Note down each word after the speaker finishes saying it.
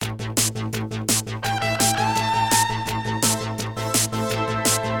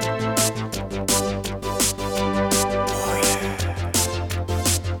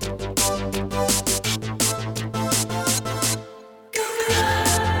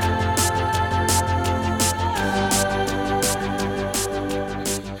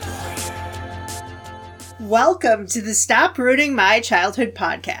Welcome to the Stop Ruining My Childhood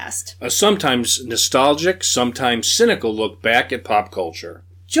podcast. A sometimes nostalgic, sometimes cynical look back at pop culture.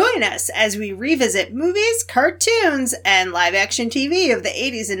 Join us as we revisit movies, cartoons, and live-action TV of the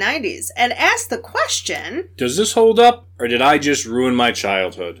 80s and 90s and ask the question, does this hold up, or did I just ruin my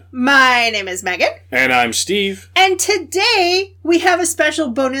childhood? My name is Megan. And I'm Steve. And today, we have a special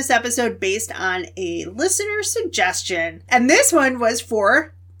bonus episode based on a listener suggestion. And this one was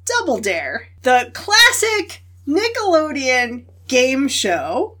for Double Dare, the classic Nickelodeon game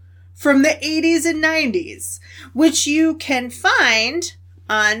show from the 80s and 90s, which you can find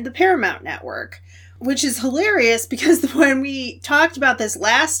on the Paramount Network, which is hilarious because when we talked about this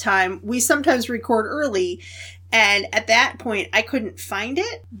last time, we sometimes record early, and at that point, I couldn't find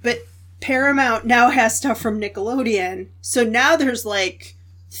it, but Paramount now has stuff from Nickelodeon, so now there's like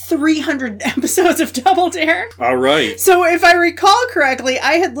 300 episodes of Double Dare. All right. So if I recall correctly,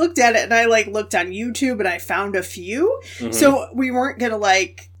 I had looked at it, and I looked on YouTube, and I found a few, so we weren't gonna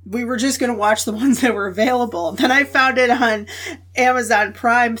we were just going to watch the ones that were available. Then I found it on Amazon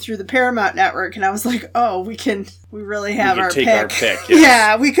Prime through the Paramount Network, and I was like, oh, we really have our pick. Our pick. Yes.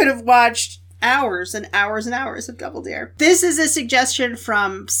 Yeah, we could have watched hours and hours and hours of Double Dare. This is a suggestion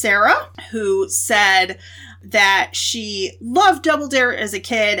from Sarah, who said that she loved Double Dare as a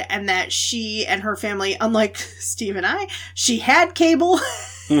kid, and that she and her family, unlike Steve and I, she had cable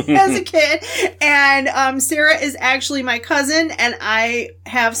as a kid. And Sarah is actually my cousin, and I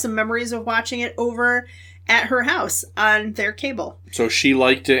have some memories of watching it over at her house on their cable. So she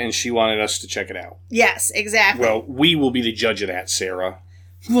liked it, and she wanted us to check it out. Yes, exactly. Well, we will be the judge of that, Sarah.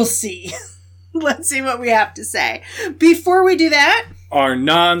 We'll see. Let's see what we have to say. Before we do that, our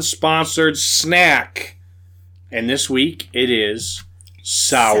non-sponsored snack. And this week, it is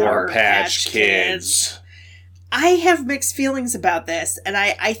Sour Patch Kids. I have mixed feelings about this, and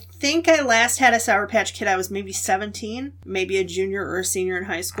I think I last had a Sour Patch Kid, I was maybe 17, maybe a junior or a senior in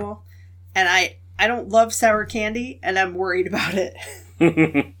high school, and I don't love sour candy, and I'm worried about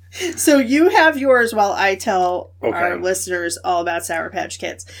it. So you have yours while I tell our listeners all about Sour Patch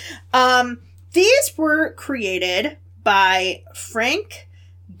Kids. These were created by Frank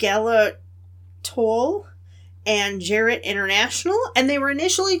Galatole and Jarrett International, and they were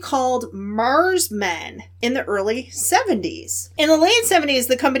initially called Mars Men in the early 70s. In the late 70s,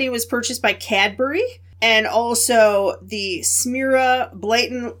 the company was purchased by Cadbury and also the Smira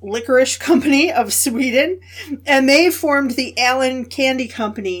Blayton Licorice Company of Sweden, and they formed the Allen Candy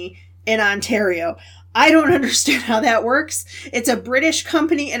Company in Ontario. I don't understand how that works. It's a British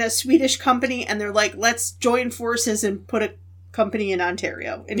company and a Swedish company, and they're like, let's join forces and put a company in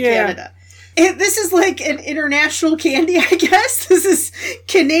Ontario, in Canada. This is like an international candy, I guess. This is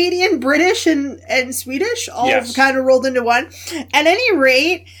Canadian, British, and Swedish, all kind of rolled into one. At any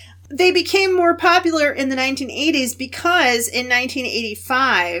rate, they became more popular in the 1980s because in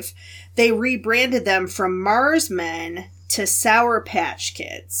 1985, they rebranded them from Mars Men to Sour Patch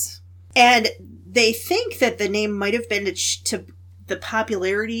Kids. And they think that the name might have been to the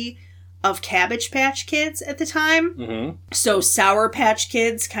popularity of Cabbage Patch Kids at the time. Mm-hmm. So Sour Patch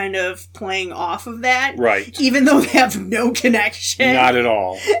Kids kind of playing off of that. Right. Even though they have no connection. Not at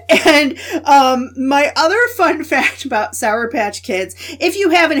all. And my other fun fact about Sour Patch Kids, if you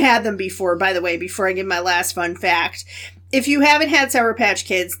haven't had them before, by the way, before I give my last fun fact, if you haven't had Sour Patch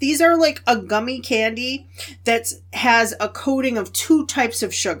Kids, these are like a gummy candy that has a coating of two types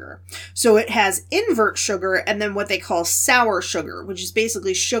of sugar. So it has invert sugar and then what they call sour sugar, which is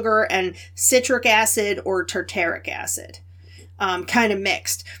basically sugar and citric acid or tartaric acid, kind of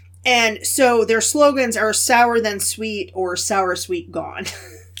mixed. And so their slogans are sour then sweet or sour sweet gone.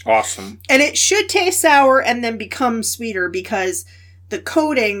 Awesome. And it should taste sour and then become sweeter because the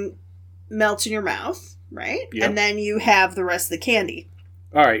coating melts in your mouth. Right? Yep. And then you have the rest of the candy.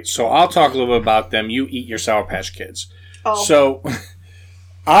 All right, so I'll talk a little bit about them. You eat your Sour Patch Kids. Oh. So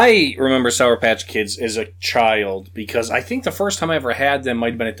I remember Sour Patch Kids as a child because I think the first time I ever had them might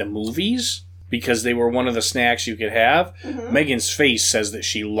have been at the movies because they were one of the snacks you could have. Mm-hmm. Megan's face says that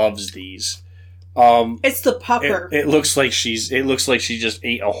she loves these. It's the pupper. It looks like she just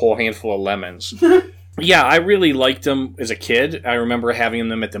ate a whole handful of lemons. Yeah, I really liked them as a kid. I remember having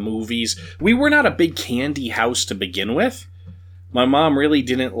them at the movies. We were not a big candy house to begin with. My mom really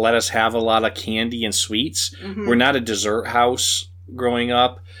didn't let us have a lot of candy and sweets. Mm-hmm. We're not a dessert house growing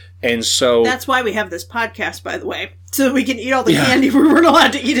up. And so... That's why we have this podcast, by the way. So that we can eat all the candy we weren't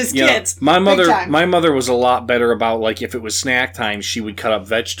allowed to eat as kids. My mother was a lot better about, like, if it was snack time, she would cut up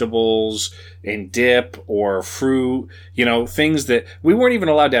vegetables and dip or fruit. You know, things that... We weren't even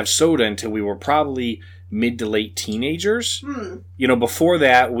allowed to have soda until we were probably mid to late teenagers. You know, before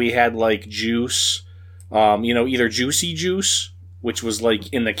that, we had, like, juice Either Juicy Juice, which was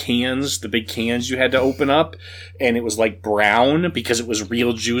like in the cans, the big cans you had to open up, and it was like brown because it was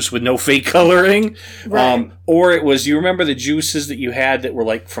real juice with no fake coloring. Right. Or it was, you remember the juices that you had that were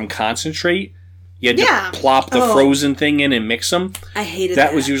like from concentrate? You had to plop the frozen thing in and mix them. I hated that.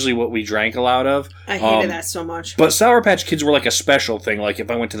 That was usually what we drank a lot of. I hated that so much. But Sour Patch Kids were like a special thing, like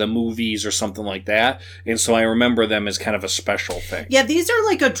if I went to the movies or something like that. And so I remember them as kind of a special thing. Yeah, these are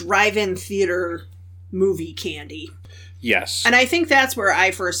like a drive-in theater movie candy. Yes. And I think that's where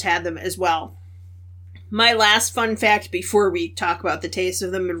I first had them as well. My last fun fact before we talk about the taste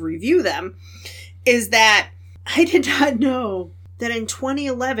of them and review them is that I did not know that in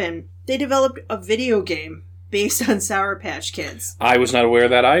 2011 they developed a video game based on Sour Patch Kids. I was not aware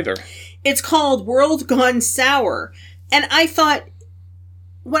of that either. It's called World Gone Sour. And I thought,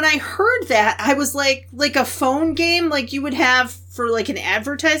 when I heard that, I was like a phone game like you would have for like an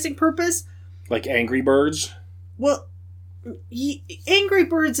advertising purpose. Like Angry Birds? Well, Angry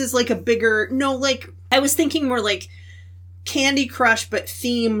Birds is like a bigger... No, like, I was thinking more like Candy Crush, but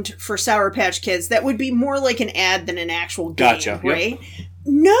themed for Sour Patch Kids. That would be more like an ad than an actual game, Gotcha. Right? Yep.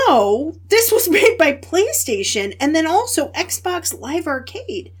 No, this was made by PlayStation and then also Xbox Live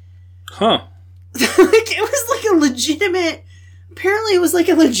Arcade. Huh. It was like a legitimate... Apparently it was like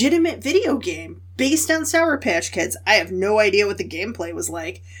a legitimate video game based on Sour Patch Kids. I have no idea what the gameplay was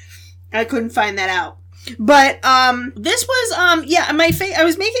like. I couldn't find that out. But this was I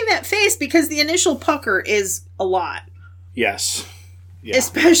was making that face because the initial pucker is a lot. Yes. Yeah.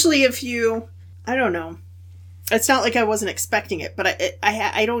 Especially if you, I don't know. It's not like I wasn't expecting it, but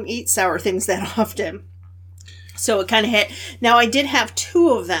I don't eat sour things that often. So it kind of hit. Now, I did have 2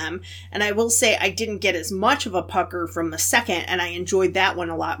 of them, and I will say I didn't get as much of a pucker from the second, and I enjoyed that one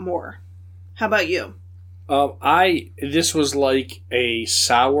a lot more. How about you? This was like a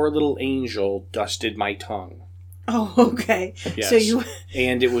sour little angel dusted my tongue. Oh, okay. Yes. So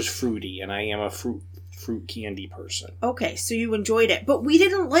and it was fruity, and I am a fruit candy person. Okay, so you enjoyed it. But we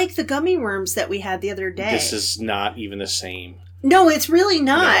didn't like the gummy worms that we had the other day. This is not even the same. No, it's really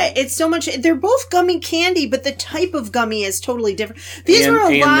not. No. It's so much... They're both gummy candy, but the type of gummy is totally different. These were a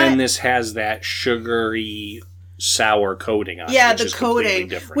lot... And then this has that sugary... sour coating on it. Yeah, the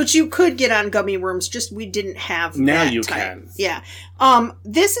coating, which you could get on gummy worms, just we didn't have now that you type. can. Yeah.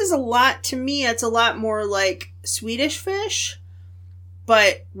 This is a lot, to me, it's a lot more like Swedish Fish,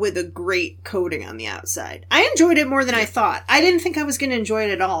 but with a great coating on the outside. I enjoyed it more than I thought. I didn't think I was going to enjoy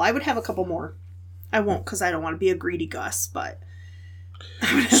it at all. I would have a couple more. I won't, because I don't want to be a greedy Gus, but...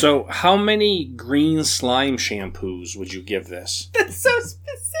 So, how many green slime shampoos would you give this? That's so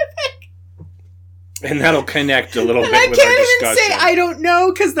specific. And that'll connect a little bit with our discussion. I can't even say I don't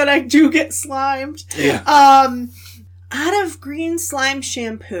know, because then I do get slimed. Yeah. Out of green slime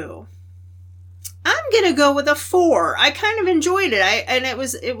shampoo, I'm gonna go with a 4. I kind of enjoyed it. And it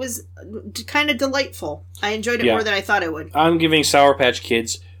was kind of delightful. I enjoyed it more than I thought I would. I'm giving Sour Patch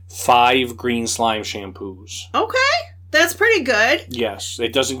Kids 5 green slime shampoos. Okay, that's pretty good. Yes,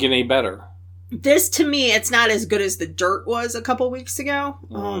 it doesn't get any better. This, to me, it's not as good as the dirt was a couple weeks ago.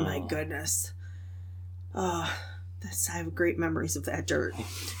 Oh my goodness. Oh, I have great memories of that dirt.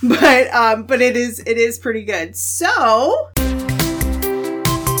 But it is pretty good. So,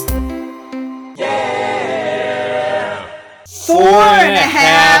 yeah,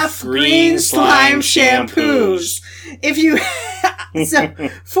 4.5 green slime shampoos. If you so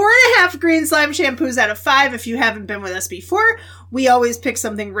 4.5 green slime shampoos out of 5. If you haven't been with us before, we always pick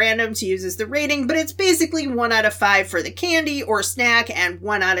something random to use as the rating, but it's basically 1 out of 5 for the candy or snack and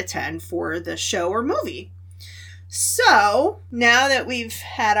 1 out of 10 for the show or movie. So, now that we've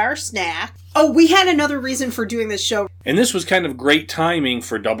had our snack... Oh, we had another reason for doing this show. And this was kind of great timing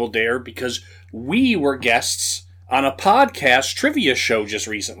for Double Dare because we were guests on a podcast trivia show just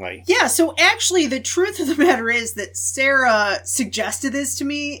recently. Yeah, so actually the truth of the matter is that Sarah suggested this to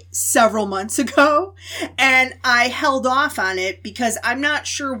me several months ago, and I held off on it because I'm not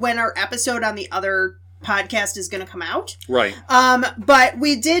sure when our episode on the other podcast is going to come out. Right. But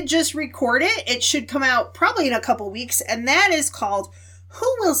we did just record it. It should come out probably in a couple weeks, and that is called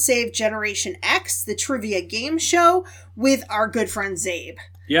Who Will Save Generation X, the trivia game show with our good friend Zabe.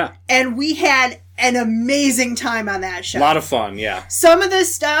 Yeah. And we had an amazing time on that show. A lot of fun, yeah. Some of the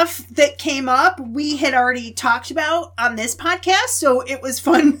stuff that came up, we had already talked about on this podcast, so it was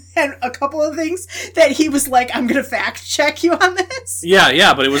fun. And a couple of things that he was like, I'm going to fact check you on this.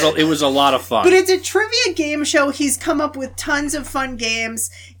 Yeah, but it was a lot of fun. But it's a trivia game show. He's come up with tons of fun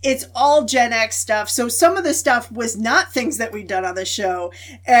games. It's all Gen X stuff. So some of the stuff was not things that we'd done on the show.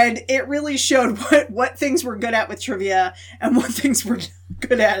 And it really showed what things we're good at with trivia and what things we're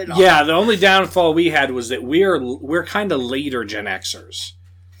good at it all. Yeah, the only downfall we had was that we're kind of later Gen Xers.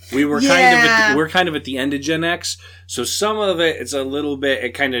 We were kind of at the end of Gen X, so some of it's a little bit.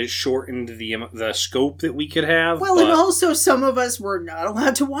 It kind of shortened the scope that we could have. Well, and also some of us were not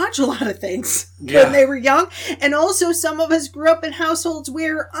allowed to watch a lot of things when they were young, and also some of us grew up in households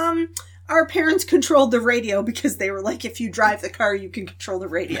where our parents controlled the radio because they were like, if you drive the car, you can control the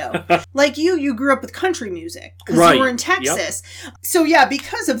radio. Like you grew up with country music because you were in Texas. Yep. So yeah,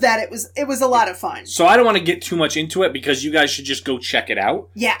 because of that, it was a lot of fun. So I don't want to get too much into it because you guys should just go check it out.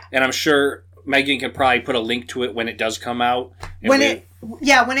 Yeah. And I'm sure Megan can probably put a link to it when it does come out. When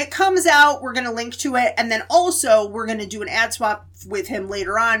it comes out, we're going to link to it. And then also, we're going to do an ad swap with him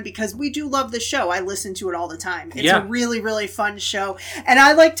later on because we do love the show. I listen to it all the time. It's a really, really fun show. And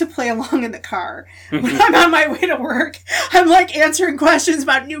I like to play along in the car. When I'm on my way to work, I'm like answering questions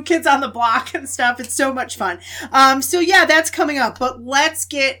about New Kids on the Block and stuff. It's so much fun. So yeah, that's coming up. But let's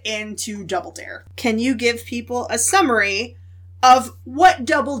get into Double Dare. Can you give people a summary of what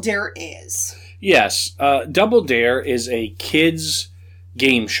Double Dare is? Yes. Double Dare is a kids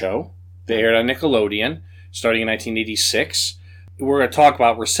game show. They aired on Nickelodeon starting in 1986. We're going to talk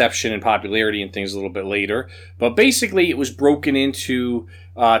about reception and popularity and things a little bit later. But basically, it was broken into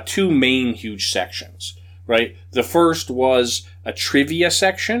two main huge sections, right? The first was a trivia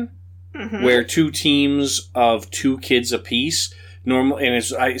section where two teams of two kids apiece.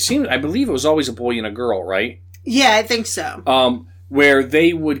 I believe it was always a boy and a girl, right? Yeah, I think so. Where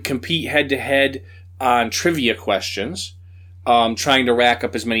they would compete head-to-head on trivia questions, trying to rack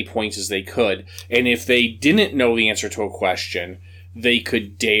up as many points as they could. And if they didn't know the answer to a question, they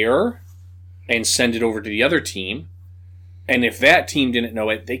could dare and send it over to the other team. And if that team didn't know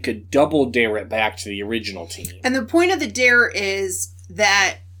it, they could double dare it back to the original team. And the point of the dare is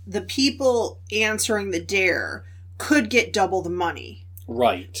that the people answering the dare could get double the money.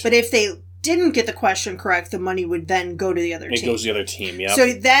 Right. But if they didn't get the question correct, the money would then go to the other team. It goes to the other team, yeah.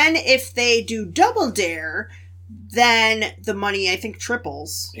 So then if they do Double Dare, then the money, I think,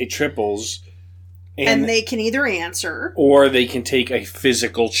 triples. It triples. And they can either answer. Or they can take a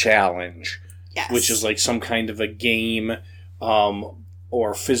physical challenge. Yes. Which is like some kind of a game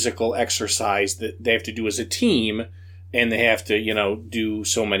or physical exercise that they have to do as a team. And they have to, do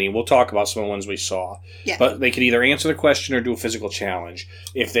so many. We'll talk about some of the ones we saw. Yeah. But they could either answer the question or do a physical challenge.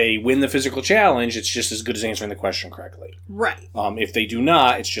 If they win the physical challenge, it's just as good as answering the question correctly. Right. If they do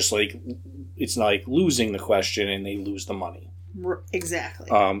not, it's just like losing the question and they lose the money. Exactly.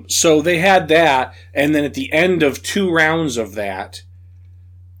 So they had that, and then at the end of 2 rounds of that,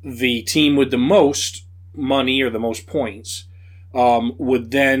 the team with the most money or the most points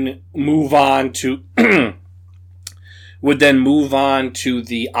would then move on to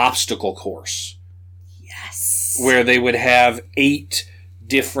the obstacle course. Yes. Where they would have 8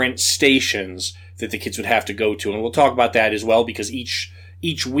 different stations that the kids would have to go to. And we'll talk about that as well because each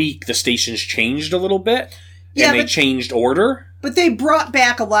week the stations changed a little bit. And they changed order. But they brought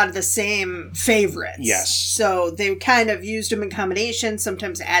back a lot of the same favorites. Yes. So they kind of used them in combination,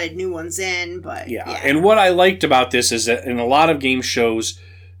 sometimes added new ones in, but yeah. And what I liked about this is that in a lot of game shows,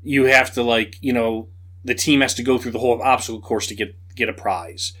 you have to the team has to go through the whole obstacle course to get a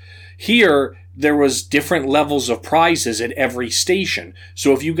prize. Here, there was different levels of prizes at every station.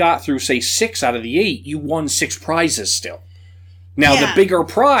 So if you got through, say, 6 out of the 8, you won 6 prizes still. Now, the bigger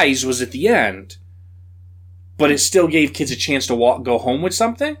prize was at the end, but it still gave kids a chance to go home with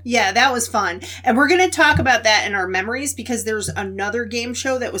something. Yeah, that was fun. And we're going to talk about that in our memories because there's another game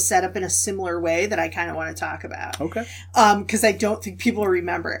show that was set up in a similar way that I kind of want to talk about. Okay. Because I don't think people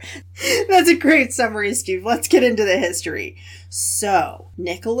remember. That's a great summary, Steve. Let's get into the history. So,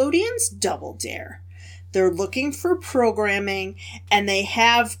 Nickelodeon's Double Dare. They're looking for programming, and they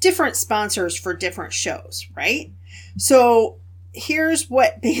have different sponsors for different shows, right? So, here's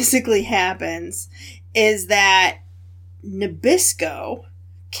what basically happens is that Nabisco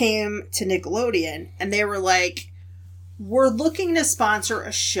came to Nickelodeon and they were like, we're looking to sponsor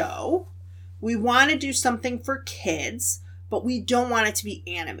a show. We want to do something for kids, but we don't want it to be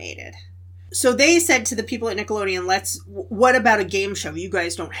animated. So they said to the people at Nickelodeon, what about a game show? You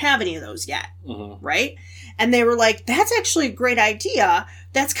guys don't have any of those yet, right? And they were like, that's actually a great idea.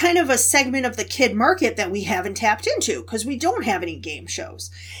 That's kind of a segment of the kid market that we haven't tapped into because we don't have any game shows.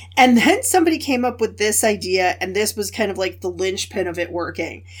 And then somebody came up with this idea, and this was kind of like the linchpin of it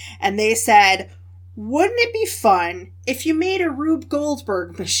working. And they said, wouldn't it be fun if you made a Rube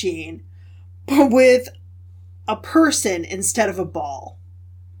Goldberg machine, but with a person instead of a ball?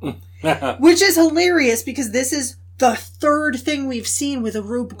 Which is hilarious because this is the third thing we've seen with a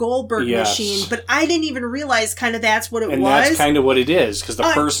Rube Goldberg machine, but I didn't even realize kind of that's what it was. And that's kind of what it is, because the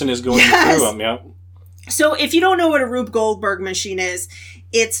person is going through them, yep. So if you don't know what a Rube Goldberg machine is,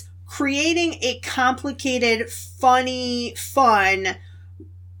 it's creating a complicated, funny, fun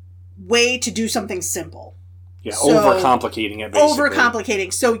way to do something simple. Yeah, so, overcomplicating it, basically.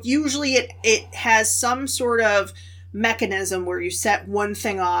 Overcomplicating. So usually it has some sort of mechanism where you set one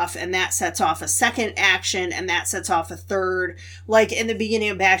thing off and that sets off a second action and that sets off a third. Like in the beginning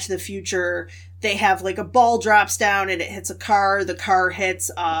of Back to the Future, they have like a ball drops down and it hits a car. The car hits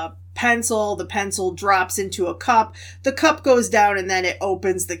a pencil. The pencil drops into a cup. The cup goes down and then it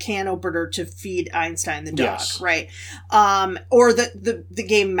opens the can opener to feed Einstein the dog, right? Or the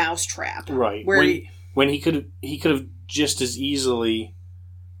game Mousetrap. Right. When he could have just as easily...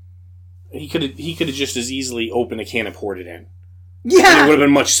 He could have just as easily opened a can and poured it in. Yeah. And it would have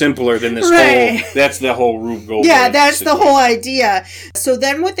been much simpler than this whole... That's the whole Rube Goldberg. Yeah, that's situation. The whole idea. So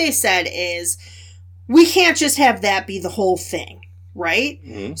then what they said is, we can't just have that be the whole thing, right?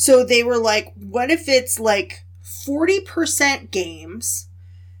 Mm-hmm. So they were like, what if it's like 40% games,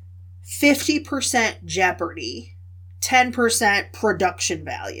 50% Jeopardy, 10% production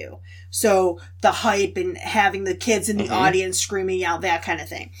value? So the hype and having the kids in the audience screaming out, that kind of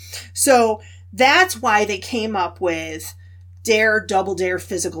thing. So that's why they came up with Dare, Double Dare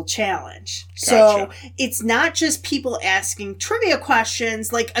Physical Challenge. Gotcha. So it's not just people asking trivia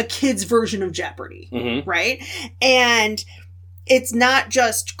questions like a kid's version of Jeopardy, right? And it's not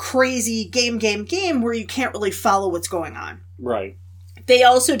just crazy game where you can't really follow what's going on. Right. They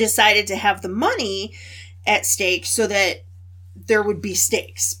also decided to have the money at stake so that there would be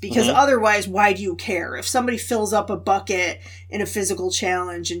stakes, because otherwise, why do you care? If somebody fills up a bucket in a physical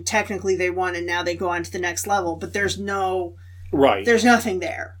challenge and technically they won and now they go on to the next level, but there's nothing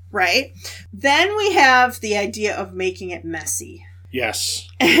there, right? Then we have the idea of making it messy. Yes.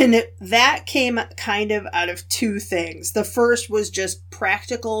 And that came kind of out of two things. The first was just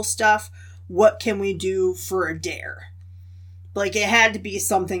practical stuff. What can we do for a dare? Like, it had to be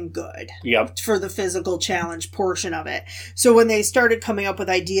something good for the physical challenge portion of it. So when they started coming up with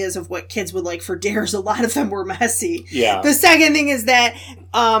ideas of what kids would like for dares, a lot of them were messy. Yeah. The second thing is that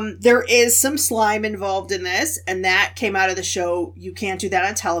there is some slime involved in this, and that came out of the show You Can't Do That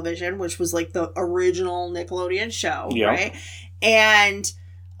on Television, which was like the original Nickelodeon show, right? And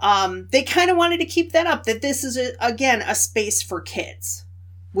they kind of wanted to keep that up, that this is, again, a space for kids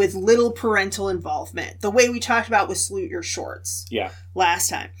with little parental involvement, the way we talked about with Salute Your Shorts last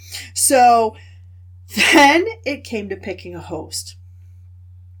time. So then it came to picking a host.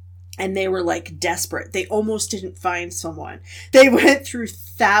 And they were like desperate. They almost didn't find someone. They went through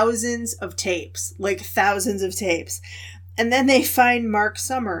thousands of tapes. And then they find Mark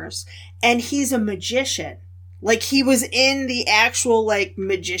Summers. And he's a magician. Like, he was in the actual, like,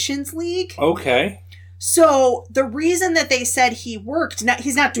 Magicians League. Okay. So the reason that they said he worked,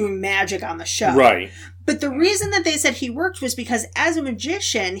 he's not doing magic on the show. Right. But the reason that they said he worked was because as a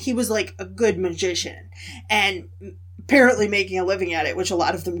magician, he was like a good magician. And apparently making a living at it, which a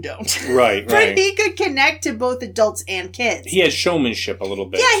lot of them don't. Right, But he could connect to both adults and kids. He has showmanship a little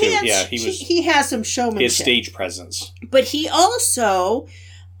bit, too. He has some showmanship. His stage presence. But he also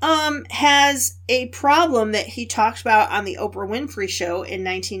has a problem that he talked about on the Oprah Winfrey Show in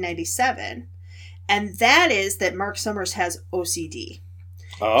 1997. And that is that Mark Summers has OCD.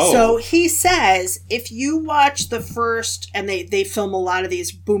 Oh. So he says, if you watch the first, and they film a lot of these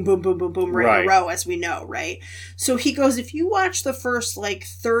boom, boom, boom, boom, boom, right in a row, as we know, right? So he goes, if you watch the first, like,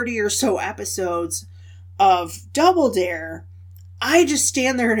 30 or so episodes of Double Dare, I just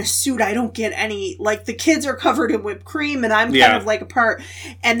stand there in a suit. I don't get any, like, the kids are covered in whipped cream, and I'm kind of, like, a part.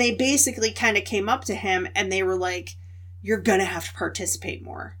 And they basically kind of came up to him, and they were like, you're gonna have to participate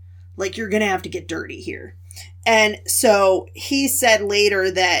more. Like, you're going to have to get dirty here. And so he said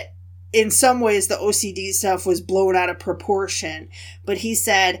later that in some ways the OCD stuff was blown out of proportion. But he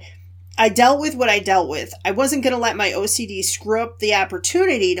said, I dealt with what I dealt with. I wasn't going to let my OCD screw up the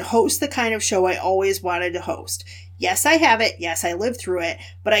opportunity to host the kind of show I always wanted to host. Yes, I have it. Yes, I lived through it.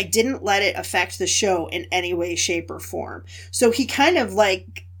 But I didn't let it affect the show in any way, shape, or form. So he kind of,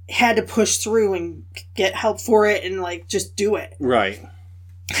 like, had to push through and get help for it and, like, just do it. Right.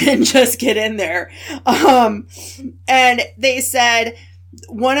 And just get in there. And they said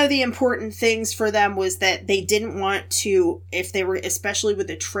one of the important things for them was that they didn't want to, if they were, especially with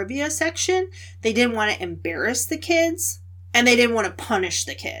the trivia section, they didn't want to embarrass the kids and they didn't want to punish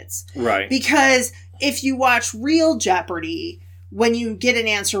the kids. Right. Because if you watch real Jeopardy, when you get an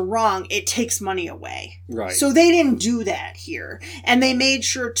answer wrong, it takes money away. Right. So they didn't do that here. And they made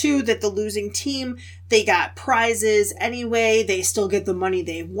sure, too, that the losing team, they got prizes anyway. They still get the money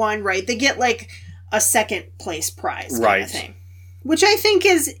they won, right? They get, like, a second place prize kind of thing. Which I think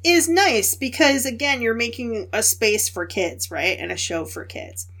is nice because, again, you're making a space for kids, right? And a show for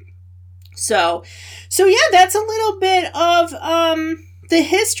kids. So yeah, that's a little bit of the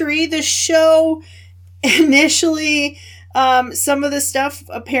history. The show initially... some of the stuff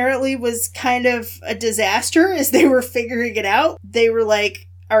apparently was kind of a disaster as they were figuring it out. They were like,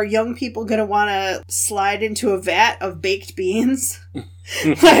 are young people going to want to slide into a vat of baked beans?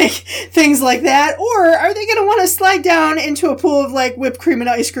 Like, things like that. Or are they going to want to slide down into a pool of, like, whipped cream and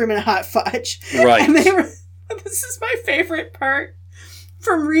ice cream and hot fudge? Right. And they were, this is my favorite part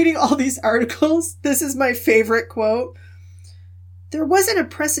from reading all these articles. This is my favorite quote. There wasn't a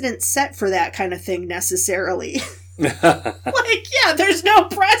precedent set for that kind of thing necessarily. Like, yeah, there's no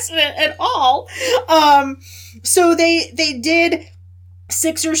precedent at all. So they did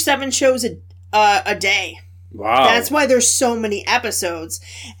 6 or 7 shows a day. Wow. That's why there's so many episodes.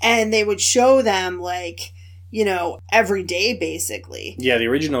 And they would show them, like, you know, every day, basically. Yeah, the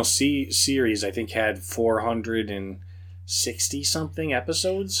original series, I think, had 460-something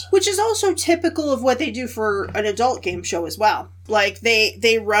episodes. Which is also typical of what they do for an adult game show as well. Like,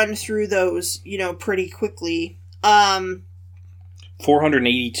 they run through those, you know, pretty quickly.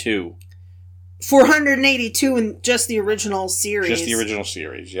 482. 482 in just the original series. Just the original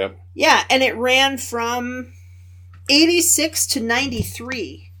series, yep. Yeah, and it ran from 86 to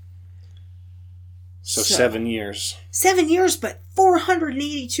 93. So 7 years. 7 years, but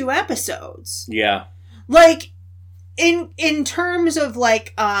 482 episodes. Yeah. Like, in terms of,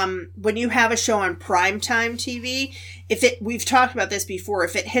 like, when you have a show on primetime TV, we've talked about this before,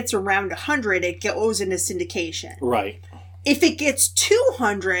 if it hits around 100, it goes into syndication. Right. If it gets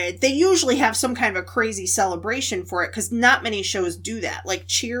 200, they usually have some kind of a crazy celebration for it, because not many shows do that. Like,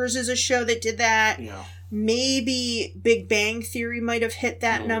 Cheers is a show that did that. Yeah. Maybe Big Bang Theory might have hit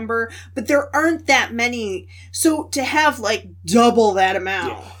that number, but there aren't that many. So to have, like, double that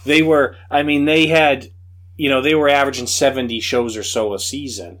amount. Yeah. They were averaging 70 shows or so a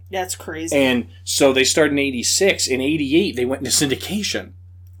season. That's crazy. And so they started in 86. In 88, they went into syndication.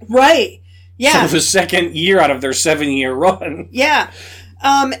 Right. Yeah. So the second year out of their 7-year run. Yeah.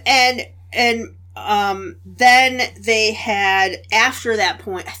 And then they had, after that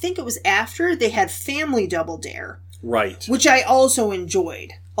point, I think it was after, they had Family Double Dare. Right. Which I also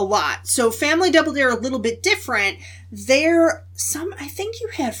enjoyed a lot. So Family Double Dare, a little bit different. I think you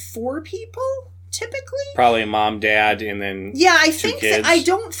had 4 people, typically. Probably a mom, dad, and then I two think kids. I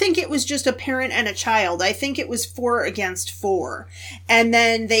don't think it was just a parent and a child. I think it was 4 against 4. And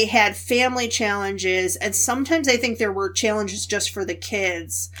then they had family challenges, and sometimes I think there were challenges just for the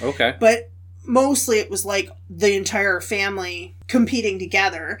kids. Okay. But mostly it was like the entire family competing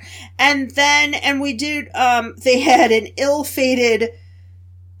together. And we did, they had an ill-fated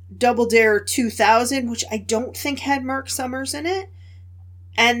Double Dare 2000, which I don't think had Mark Summers in it.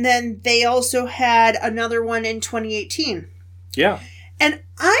 And then they also had another one in 2018. Yeah. And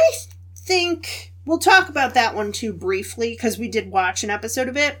I think we'll talk about that one too briefly, because we did watch an episode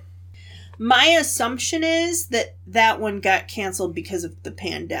of it. My assumption is that one got canceled because of the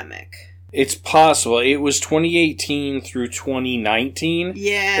pandemic. It's possible. It was 2018 through 2019.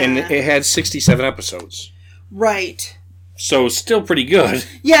 Yeah. And it had 67 episodes. Right. So still pretty good.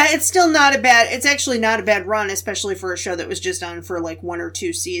 Yeah, it's actually not a bad run, especially for a show that was just on for like 1 or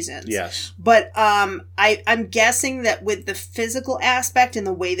 2 seasons. Yes. But I'm guessing that with the physical aspect and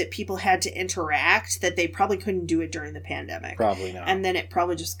the way that people had to interact, that they probably couldn't do it during the pandemic. Probably not. And then it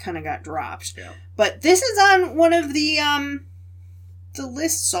probably just kind of got dropped. Yeah. But this is on one of the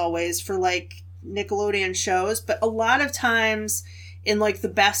lists always for like Nickelodeon shows, but a lot of times in like the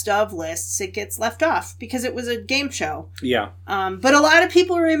best of lists, it gets left off because it was a game show. Yeah. But a lot of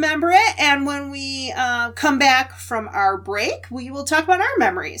people remember it, and when we come back from our break, we will talk about our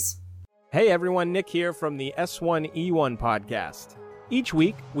memories. Hey everyone, Nick here from the S1E1 podcast. Each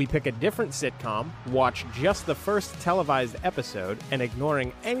week, we pick a different sitcom, watch just the first televised episode, and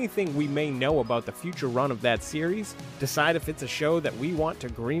ignoring anything we may know about the future run of that series, decide if it's a show that we want to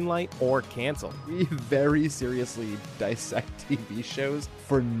greenlight or cancel. We very seriously dissect TV shows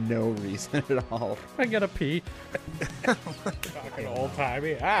for no reason at all. I gotta pee. Fucking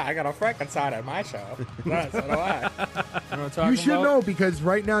old-timey. I got a Frankenstein at my show. So do I. You know what I'm talking You should about? know, because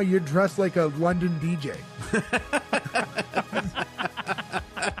right now you're dressed like a London DJ.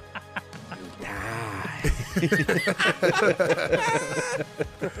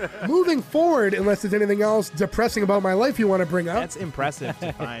 Moving forward, unless there's anything else depressing about my life you want to bring up. That's impressive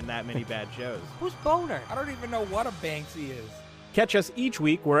to find that many bad shows. Who's Boner? I don't even know what a Banksy is. Catch us each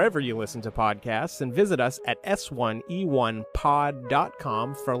week wherever you listen to podcasts and visit us at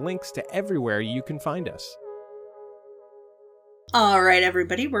s1e1pod.com for links to everywhere you can find us. All right,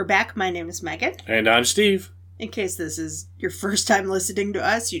 everybody, we're back. My name is Megan. And I'm Steve. In case this is your first time listening to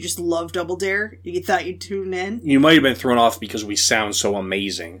us, you just love Double Dare, you thought you'd tune in. You might have been thrown off because we sound so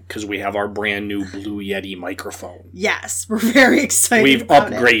amazing, because we have our brand new Blue Yeti microphone. Yes, we're very excited. We've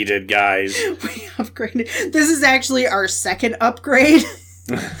about upgraded, guys. We upgraded. This is actually our second upgrade.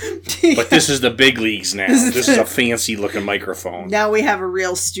 But this is the big leagues now. This is a fancy looking microphone. Now we have a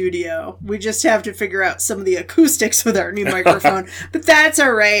real studio. We just have to figure out some of the acoustics with our new microphone. But that's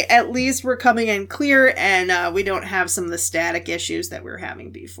all right. At least we're coming in clear and we don't have some of the static issues that we were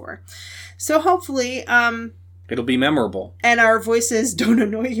having before. So hopefully... it'll be memorable. And our voices don't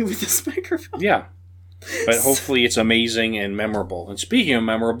annoy you with this microphone. Yeah. But hopefully it's amazing and memorable. And speaking of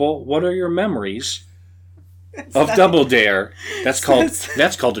memorable, what are your memories of Double Dare? That's called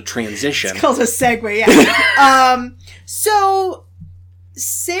a transition. It's called a segue, yeah. So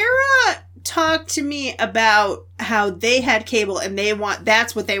Sarah talked to me about how they had cable and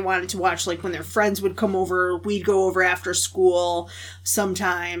that's what they wanted to watch, like when their friends would come over, we'd go over after school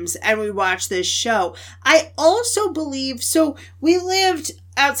sometimes and we watch this show. I also believe, so we lived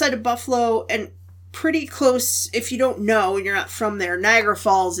outside of Buffalo and pretty close. If you don't know and you're not from there, Niagara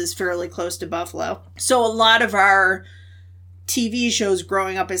Falls is fairly close to Buffalo. So a lot of our TV shows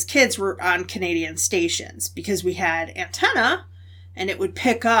growing up as kids were on Canadian stations because we had antenna and it would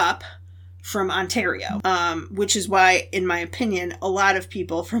pick up from Ontario, which is why, in my opinion, a lot of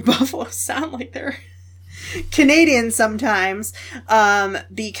people from Buffalo sound like they're Canadian sometimes,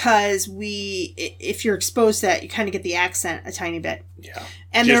 because if you're exposed to that, you kind of get the accent a tiny bit. Yeah.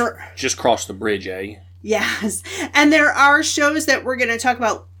 And just cross the bridge, eh? Yes. And there are shows that we're going to talk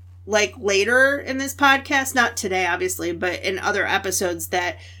about like later in this podcast, not today, obviously, but in other episodes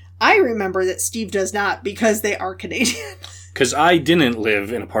that I remember that Steve does not because they are Canadian. Because I didn't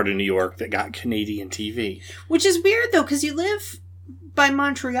live in a part of New York that got Canadian TV. Which is weird, though, because you live by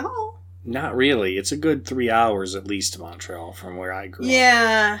Montreal. Not really. It's a good 3 hours at least to Montreal from where I grew up.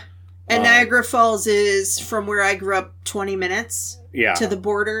 Yeah. And Niagara Falls is, from where I grew up, 20 minutes to the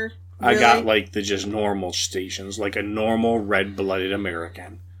border. Really? I got like the just normal stations, like a normal red-blooded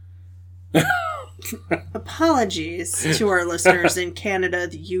American. Apologies to our listeners in Canada,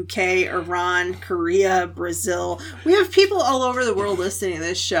 the UK, Iran, Korea, Brazil. We have people all over the world listening to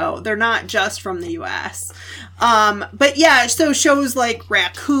this show. They're not just from the US. But yeah, so shows like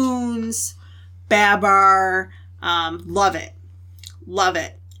Raccoons, Babar, love it. Love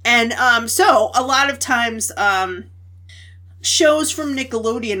it. And so a lot of times shows from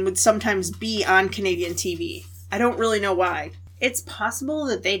Nickelodeon would sometimes be on Canadian TV. I don't really know why. It's possible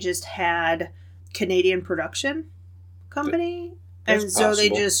that they just had Canadian production company. That's and so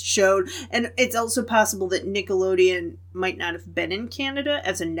possible. they just showed. And it's also possible that Nickelodeon might not have been in Canada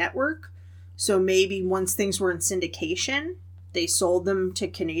as a network. So maybe once things were in syndication, they sold them to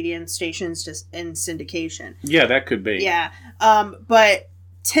Canadian stations just in syndication. Yeah, that could be. Yeah. But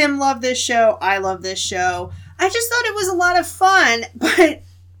Tim loved this show. I love this show. I just thought it was a lot of fun. But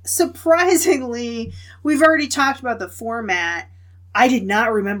surprisingly, we've already talked about the format. I did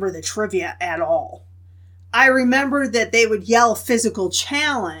not remember the trivia at all. I remember that they would yell physical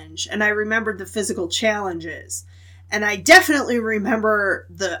challenge, and I remembered the physical challenges. And I definitely remember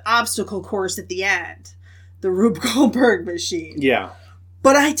the obstacle course at the end, the Rube Goldberg machine. Yeah.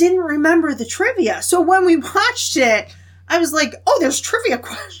 But I didn't remember the trivia. So when we watched it, I was like, oh, there's trivia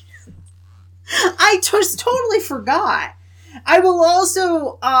questions. I just totally forgot. I will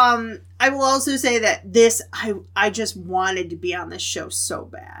also say that I just wanted to be on this show so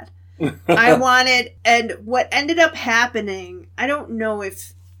bad. And what ended up happening, I don't know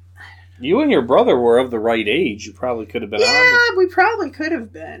if... You and your brother were of the right age. You probably could have been on. Yeah, we probably could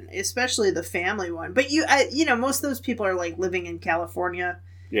have been, especially the family one. But most of those people are like living in California.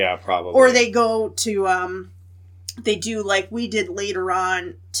 Yeah, probably. Or they go to, they do like we did later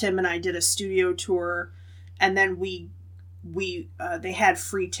on. Tim and I did a studio tour, and then they had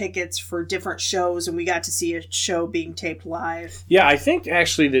free tickets for different shows, and we got to see a show being taped live. Yeah, I think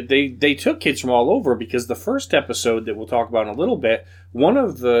actually that they took kids from all over, because the first episode that we'll talk about in a little bit, one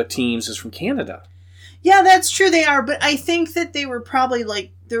of the teams is from Canada. Yeah, that's true, they are, but I think that they were probably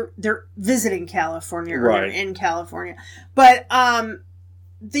like they're visiting California or Right. in California. But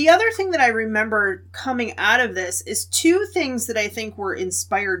the other thing that I remember coming out of this is two things that I think were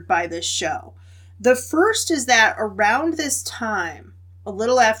inspired by this show. The first is that around this time, a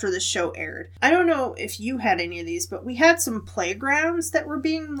little after the show aired, I don't know if you had any of these, but we had some playgrounds that were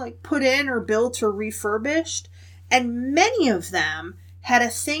being like put in or built or refurbished, and many of them had a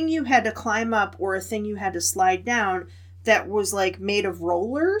thing you had to climb up or a thing you had to slide down that was like made of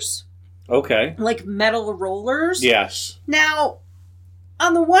rollers. Okay. Like metal rollers. Yes. Now,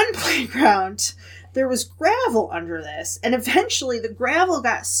 on the one playground, there was gravel under this, and eventually the gravel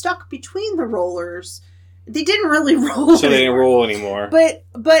got stuck between the rollers. They didn't really roll. So they didn't roll anymore. But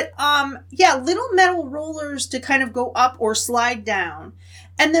yeah, little metal rollers to kind of go up or slide down.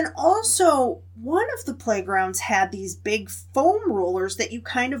 And then also, one of the playgrounds had these big foam rollers that you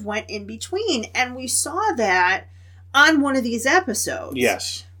kind of went in between. And we saw that on one of these episodes.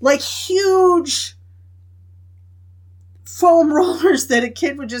 Yes. Like huge foam rollers that a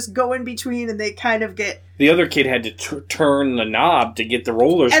kid would just go in between, and they kind of get... The other kid had to turn the knob to get the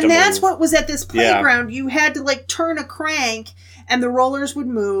rollers to move. And that's what was at this playground. Yeah. You had to like turn a crank, and the rollers would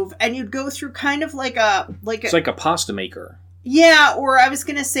move, and you'd go through kind of like a... It's like a pasta maker. Yeah, or I was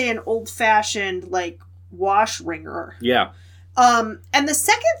going to say an old-fashioned like wash wringer. Yeah. And the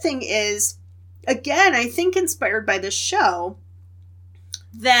second thing is, again, I think inspired by this show,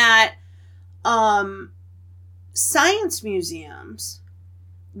 that science museums,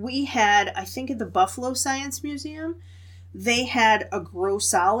 we had, I think at the Buffalo Science Museum, they had a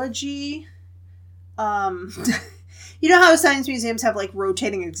grossology. You know how science museums have like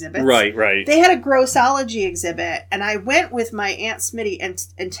rotating exhibits? Right, right. They had a grossology exhibit, and I went with my Aunt Smitty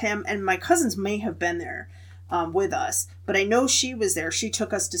and Tim, and my cousins may have been there with us, but I know she was there. She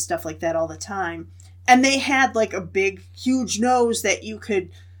took us to stuff like that all the time. And they had like a big, huge nose that you could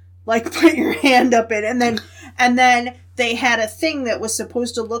like put your hand up in, and then they had a thing that was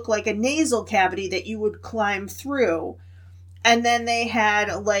supposed to look like a nasal cavity that you would climb through, and then they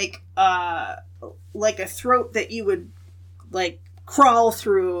had like a throat that you would like crawl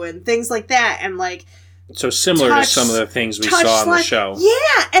through and things like that, and like so similar to some of the things we saw on the show.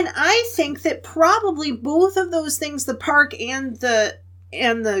 Yeah, and I think that probably both of those things, the park and the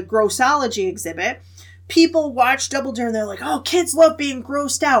grossology exhibit, people watch Double Dare and they're like, oh, kids love being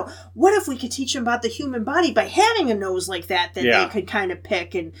grossed out. What if we could teach them about the human body by having a nose like that they could kind of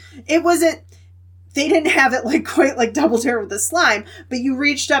pick? And it wasn't, they didn't have it like quite like Double Dare with the slime, but you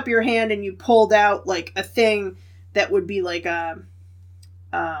reached up your hand and you pulled out like a thing that would be like a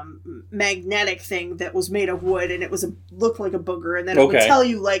magnetic thing that was made of wood, and it was looked like a booger, and then it would tell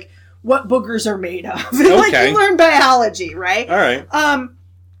you like what boogers are made of. Like you learn biology, right? All right.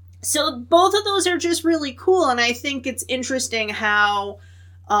 So both of those are just really cool, and I think it's interesting how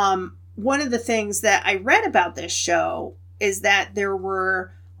one of the things that I read about this show is that there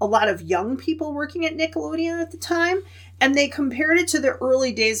were a lot of young people working at Nickelodeon at the time, and they compared it to the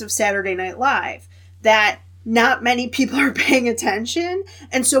early days of Saturday Night Live, that not many people are paying attention,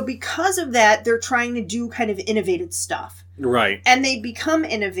 and so because of that, they're trying to do kind of innovative stuff. Right. And they become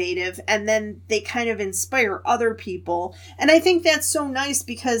innovative, and then they kind of inspire other people. And I think that's so nice,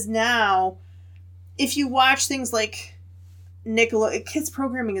 because now, if you watch things like Nickelodeon, kids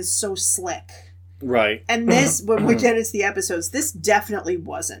programming is so slick. Right. And this, when we get into the episodes, this definitely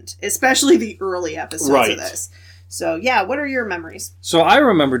wasn't. Especially the early episodes of this. So, yeah, what are your memories? So, I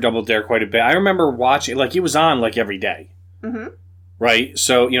remember Double Dare quite a bit. I remember watching, like, it was on, like, every day. Mm-hmm. Right?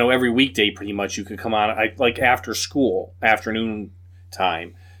 So, you know, every weekday, pretty much, you could come on, like, after school, afternoon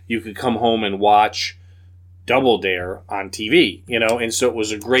time, you could come home and watch Double Dare on TV, you know? And so it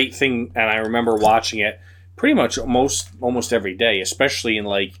was a great thing, and I remember watching it pretty much almost every day, especially in,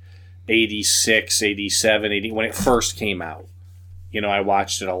 like, 86, 87, 80, when it first came out. You know, I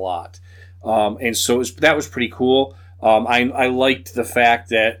watched it a lot. And so that was pretty cool. I liked the fact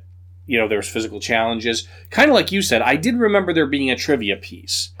that, you know, there was physical challenges. Kind of like you said, I did remember there being a trivia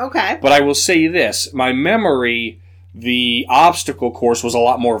piece. Okay. But I will say this. My memory, the obstacle course was a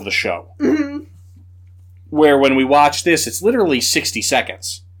lot more of the show. Mm-hmm. Where when we watch this, it's literally 60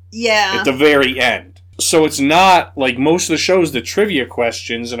 seconds. Yeah. At the very end. So it's not like most of the shows, the trivia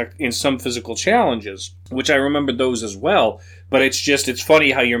questions and some physical challenges, which I remember those as well. But it's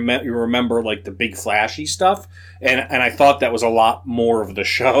funny how you remember like the big flashy stuff, and I thought that was a lot more of the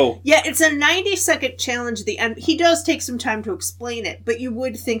show. Yeah, it's a 90-second challenge at the end. He does take some time to explain it, but you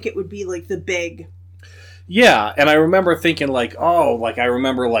would think it would be like the big. Yeah, and I remember thinking like, oh, like I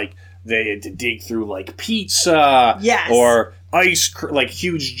remember like they had to dig through like pizza, yes, or like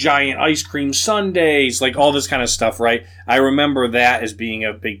huge giant ice cream sundaes, like all this kind of stuff, right? I remember that as being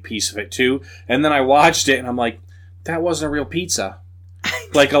a big piece of it too. And then I watched it and I'm like, that wasn't a real pizza.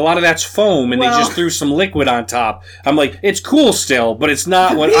 Like, a lot of that's foam, and they just threw some liquid on top. I'm like, it's cool still, but it's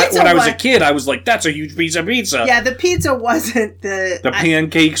not. When I was a kid, I was like, that's a huge piece of pizza. Yeah, the pizza wasn't the... The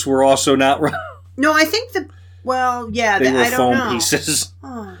pancakes were also not... No, I think the... Well, yeah, they were I don't foam know. pieces.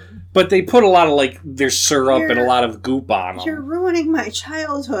 Oh, But they put a lot of, like, their syrup and a lot of goop on them. you're ruining my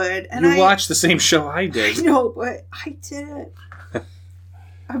childhood. And You watched the same show I did. I know, but I didn't.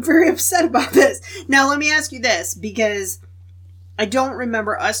 I'm very upset about this. Now, let me ask you this, because I don't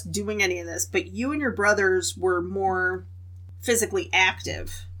remember us doing any of this, but you and your brothers were more physically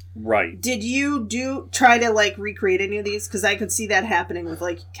active. Right. Did you try to, like, recreate any of these? Because I could see that happening with,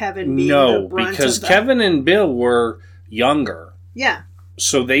 like, Kevin being the brunt because of the... Kevin and Bill were younger. Yeah.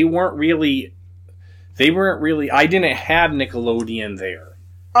 So they weren't really... I didn't have Nickelodeon there.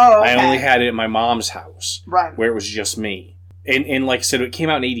 Oh, okay. I only had it at my mom's house. Right. Where it was just me. And like I said, it came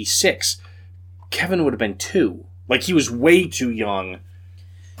out in 86. Kevin would have been 2. Like, he was way too young.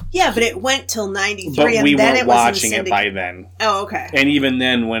 Yeah, but it went till 93, But and we then weren't it was watching in it by then. Oh, okay. And even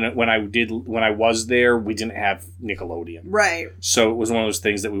then, when I was there, we didn't have Nickelodeon. Right. So it was one of those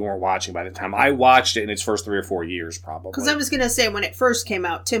things that we weren't watching by the time. I watched it in its first 3 or 4 years, probably. Because I was going to say, when it first came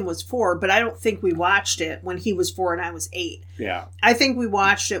out, Tim was 4, but I don't think we watched it when he was 4 and I was 8. Yeah. I think we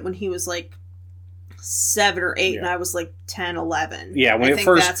watched it when he was like 7 or 8 Yeah. and I was like 10, 11. Yeah, when I it think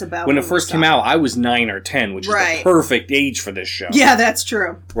first that's about when when it we first came saw out, I was 9 or 10, which is Right. the perfect age for this show. Yeah, that's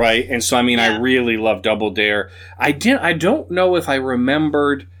true. Right? And so I mean, Yeah. I really love Double Dare. I don't know if I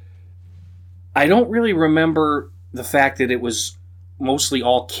remembered. I don't really remember the fact that it was mostly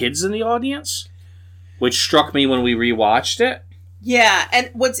all kids in the audience, which struck me when we rewatched it. Yeah,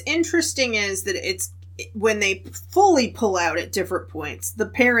 and what's interesting is that it's when they fully pull out at different points, the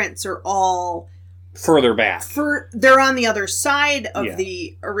parents are all Further back. they're on the other side of Yeah.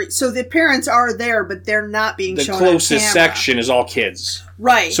 so the parents are there, but they're not being The shown closest on camera. section is all kids.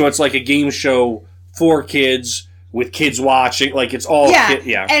 Right. So it's like a game show for kids with kids watching. Like, it's all yeah.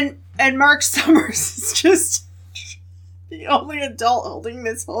 yeah. And Mark Summers is just the only adult holding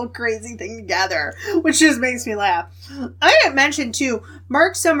this whole crazy thing together, which just makes me laugh. I didn't mention too,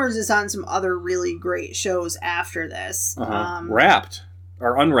 Mark Summers is on some other really great shows after this. Wrapped.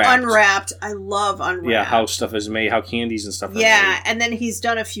 Or Unwrapped. Unwrapped. I love Unwrapped. Yeah, how stuff is made, how candies and stuff are Yeah, made. and then he's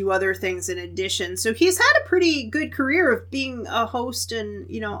done a few other things in addition. So he's had a pretty good career of being a host and,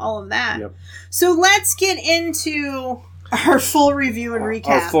 all of that. Yep. So let's get into our full review and recap.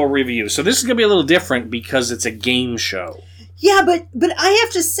 Our full review. So this is going to be a little different because it's a game show. Yeah, but I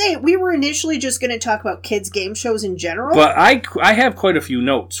have to say, we were initially just going to talk about kids' game shows in general. But I have quite a few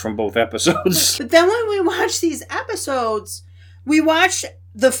notes from both episodes. But then when we watched these episodes, we watched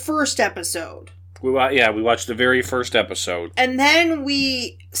the first episode. We watched the very first episode. And then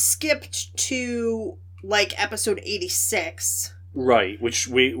we skipped to, like, episode 86. Right,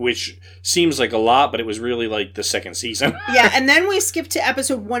 which seems like a lot, but it was really like the second season. Yeah, and then we skipped to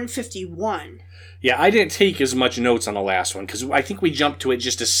episode 151. Yeah, I didn't take as much notes on the last one, because I think we jumped to it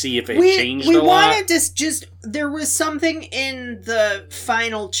just to see if it changed we a lot. wanted to just... There was something in the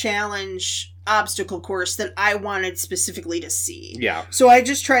final challenge obstacle course that I wanted specifically to see. Yeah. So I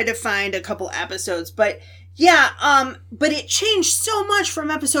just tried to find a couple episodes, but but it changed so much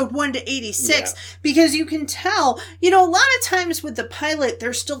from episode 1 to 86 because you can tell, a lot of times with the pilot,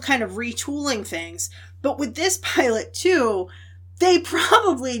 they're still kind of retooling things, but with this pilot too, they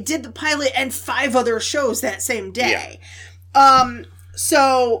probably did the pilot and 5 other shows that same day. Yeah.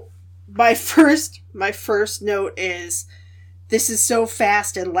 So my first note is, this is so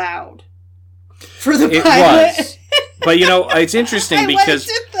fast and loud. For the pilot. It was. But, it's interesting because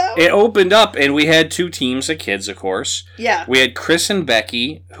it opened up and we had 2 teams of kids, of course. Yeah. We had Chris and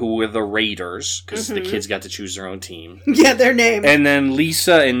Becky, who were the Raiders, because the kids got to choose their own team. Yeah, their name. And then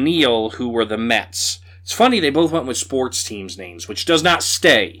Lisa and Neil, who were the Mets. It's funny, they both went with sports teams' names, which does not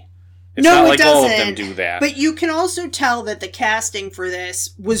stay. It's not like all of them do that. But you can also tell that the casting for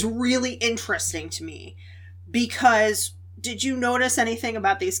this was really interesting to me. Because... Did you notice anything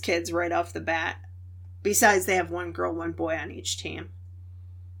about these kids right off the bat? Besides, they have 1 girl, 1 boy on each team.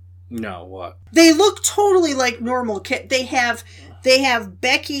 No, what? They look totally like normal kids. They have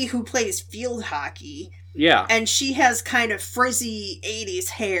Becky, who plays field hockey. Yeah. And she has kind of frizzy 80s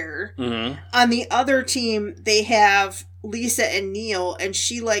hair. Mm-hmm. On the other team, they have Lisa and Neil, and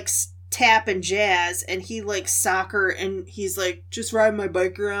she likes tap and jazz, and he likes soccer, and he's like, just ride my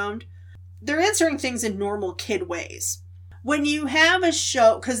bike around. They're answering things in normal kid ways. When you have a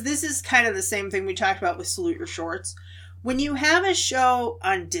show, because this is kind of the same thing we talked about with Salute Your Shorts. When you have a show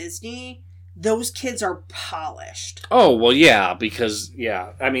on Disney those kids are polished. Oh, well, yeah, because,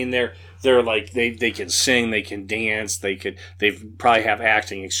 yeah, I mean, they're like, they can sing, they can dance, they've probably have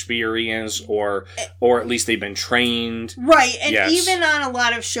acting experience, or at least they've been trained. Right, and Yes. even on a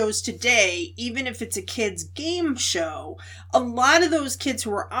lot of shows today, even if it's a kid's game show, a lot of those kids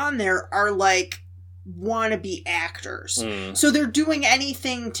who are on there are like wannabe actors. Mm. So they're doing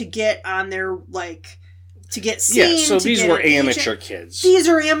anything to get on their, like, to get seen. Yeah, so to these get were an agent. amateur kids. These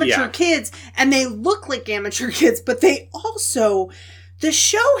are amateur Yeah. kids, and they look like amateur kids, but they also, the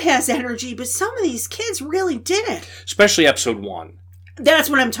show has energy, but some of these kids really didn't. Especially episode 1. That's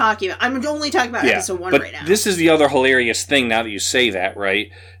what I'm talking about. I'm only talking about episode 1 but right now. This is the other hilarious thing, now that you say that,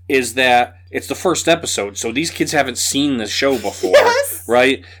 right? Is that it's the first episode, so these kids haven't seen the show before, Yes.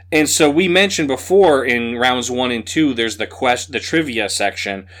 right? And so we mentioned before in rounds 1 and 2, there's the trivia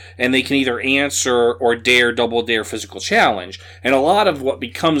section, and they can either answer or dare, double dare, physical challenge. And a lot of what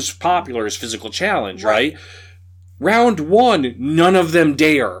becomes popular is physical challenge, right? Round 1, none of them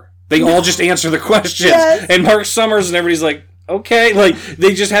dare. They all just answer the questions. Yes. And Mark Summers and everybody's like, okay, like,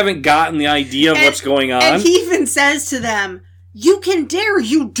 they just haven't gotten the idea of what's going on. And he even says to them, you can dare,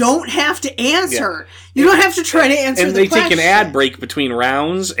 you don't have to answer. You don't have to try to answer and the they question. take an ad break between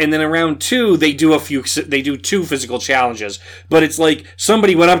rounds, and then in round 2 they do 2 physical challenges. But it's like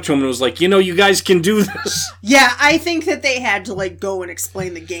somebody went up to him and was like, you guys can do this. Yeah, I think that they had to, like, go and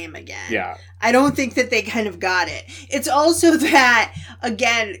explain the game again. Yeah. I don't think that they kind of got it. It's also that,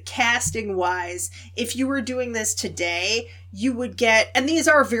 again, casting-wise, if you were doing this today, you would get, and these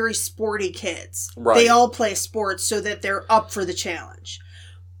are very sporty kids. Right. They all play sports so that they're up for the challenge.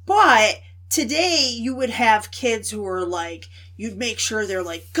 But today, you would have kids who are like, you'd make sure they're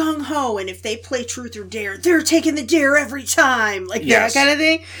like gung-ho, and if they play truth or dare, they're taking the dare every time. Like Yes. that kind of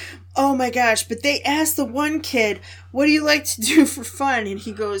thing. Oh my gosh, but they asked the one kid, what do you like to do for fun? And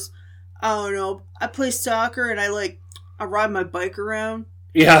he goes, I don't know, I play soccer and I ride my bike around.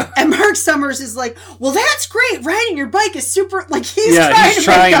 Yeah. And Mark Summers is like, well, that's great. Riding your bike is super, like, he's He's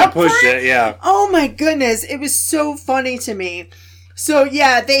trying make to up for push it, yeah. Oh my goodness. It was so funny to me. So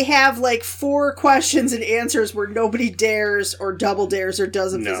yeah, they have like 4 questions and answers where nobody dares or double dares or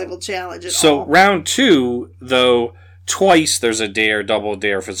does a No. physical challenge at So all. round 2, though, twice there's a dare, double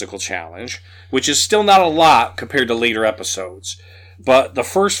dare physical challenge, which is still not a lot compared to later episodes. But the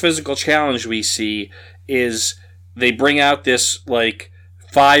first physical challenge we see is they bring out this, like,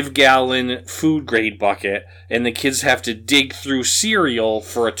 5-gallon food grade bucket, and the kids have to dig through cereal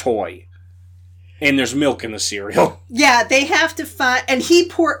for a toy. And there's milk in the cereal. Yeah, they have to find, and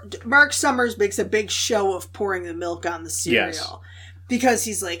Mark Summers makes a big show of pouring the milk on the cereal. Yes. Because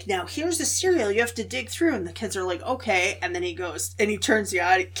he's like, now here's the cereal you have to dig through. And the kids are like, okay. And then he goes, and he turns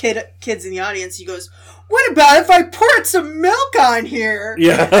the kids in the audience, he goes, what about if I poured some milk on here?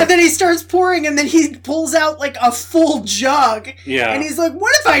 Yeah. And then he starts pouring, and then he pulls out like a full jug. Yeah. And he's like,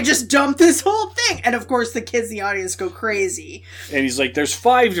 what if I just dump this whole thing? And of course the kids in the audience go crazy. And he's like, there's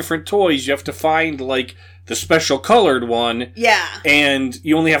 5 different toys. You have to find, like, the special colored one. Yeah. And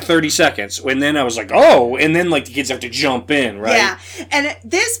you only have 30 seconds. And then I was like, oh. And then, like, the kids have to jump in, right? Yeah. And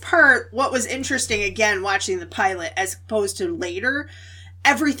this part, what was interesting, again, watching the pilot, as opposed to later,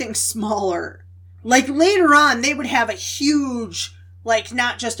 everything's smaller. Like, later on, they would have a huge, like,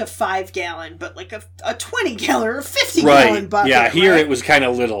 not just a 5-gallon, but like a 20-gallon or a 50-gallon Right. bucket. Yeah, here right? it was kind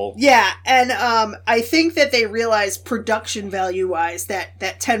of little. Yeah, and I think that they realized production value-wise that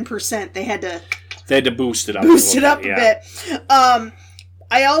 10%, they had to They had to boost it up. boost it little up bit, a yeah. bit.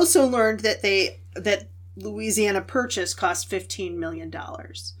 I also learned that Louisiana Purchase cost $15 million.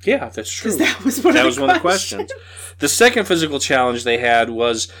 Yeah, that's true. Because that was one of the questions. The second physical challenge they had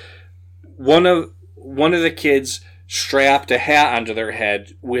was one of the kids strapped a hat onto their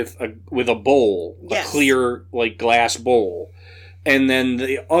head with a bowl, Yes. a clear, like, glass bowl. And then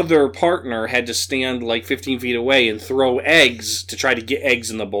the other partner had to stand like 15 feet away and throw eggs to try to get eggs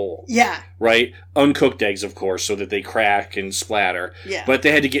in the bowl. Yeah. Right? Uncooked eggs, of course, so that they crack and splatter. Yeah. But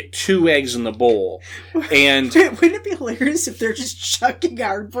they had to get 2 eggs in the bowl. And Wouldn't it be hilarious if they're just chucking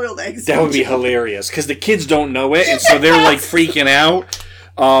hard-boiled eggs? that would be hilarious, because the kids don't know it, and so they're like freaking out.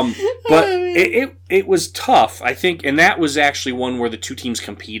 But it was tough, I think, and that was actually one where the 2 teams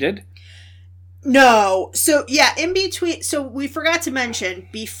competed. No. So, yeah, in between... So, we forgot to mention,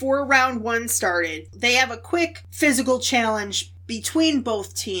 before round 1 started, they have a quick physical challenge between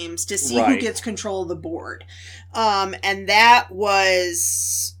both teams to see who Right. gets control of the board. And that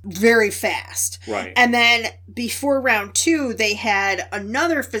was very fast. Right. And then before round 2, they had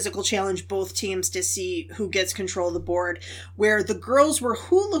another physical challenge, both teams, to see who gets control of the board, where the girls were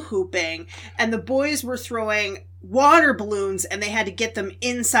hula hooping and the boys were throwing water balloons, and they had to get them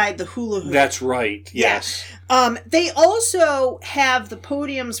inside the hula hoop. That's right. Yes. They also have the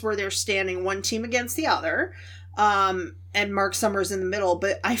podiums where they're standing one team against the other. And Mark Summers in the middle,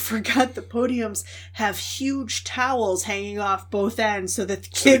 but I forgot the podiums have huge towels hanging off both ends so that the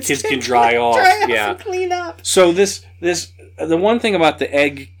kids, can dry off. Yeah. and clean up. So the one thing about the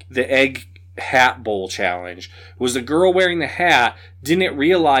egg hat bowl challenge was the girl wearing the hat didn't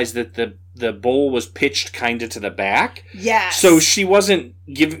realize that the bowl was pitched kind of to the back. Yes. So she wasn't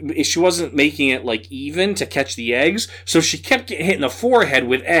making it like even to catch the eggs. So she kept getting hit in the forehead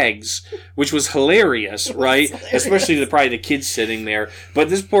with eggs, which was hilarious, right? hilarious. Especially probably the kids sitting there. But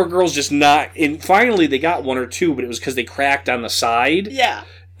this poor girl's just not. And finally, they got 1 or 2, but it was because they cracked on the side. Yeah.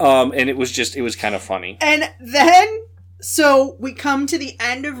 And it was kind of funny. And then, so we come to the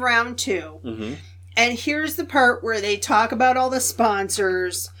end of round 2. Mm-hmm. And here's the part where they talk about all the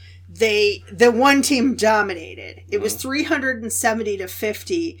sponsors. The one team dominated. It was 370 to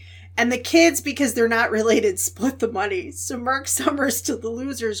 50. And the kids, because they're not related, split the money. So Mark Summers to the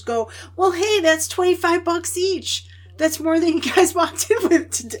losers go, well, hey, that's $25 each. That's more than you guys walked in with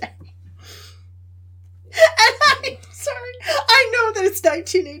today. And I'm sorry. I know that it's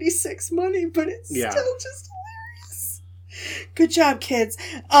 1986 money, but it's still just hilarious. Good job, kids.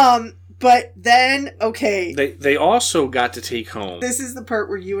 But then, okay. They also got to take home This is the part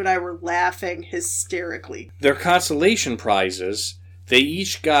where you and I were laughing hysterically. their consolation prizes. They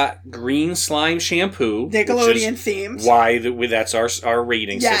each got green slime shampoo. Nickelodeon themed. Why that's our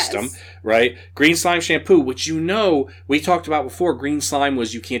rating system, right? Green slime shampoo, which we talked about before. Green slime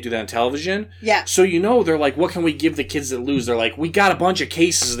was you can't do that on television. Yeah. So they're like, what can we give the kids that lose? They're like, we got a bunch of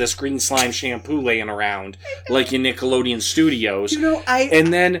cases of this green slime shampoo laying around, like in Nickelodeon Studios.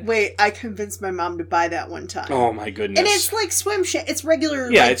 I convinced my mom to buy that one time. Oh my goodness! And it's like it's regular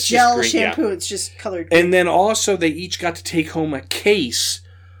it's gel just green, shampoo. yeah. It's just colored green. And then also they each got to take home a case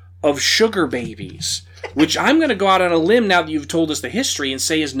of sugar babies, which I'm going to go out on a limb now that you've told us the history and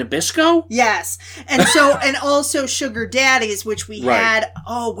say is Nabisco? Yes. And so, and also sugar daddies, which we had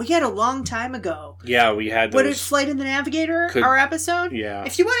a long time ago. Yeah, we had those. What is Flight of the Navigator, our episode? Yeah.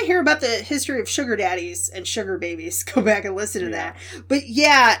 If you want to hear about the history of sugar daddies and sugar babies, go back and listen to that. But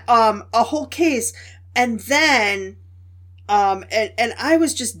yeah, a whole case. And then... and I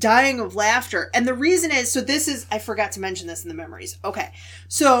was just dying of laughter. And the reason is, I forgot to mention this in the memories. Okay.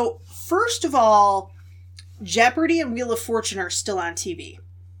 So, first of all, Jeopardy and Wheel of Fortune are still on TV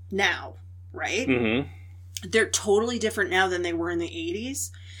now, right? Mm-hmm. They're totally different now than they were in the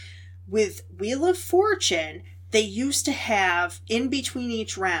 80s. With Wheel of Fortune, they used to have, in between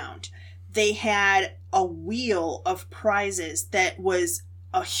each round, they had a wheel of prizes that was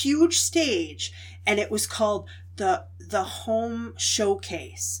a huge stage, and it was called the home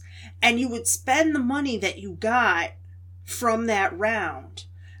showcase. And you would spend the money that you got from that round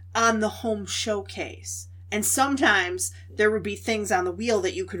on the home showcase. And sometimes there would be things on the wheel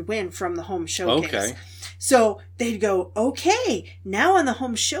that you could win from the home showcase. Okay. So they'd go, okay, now on the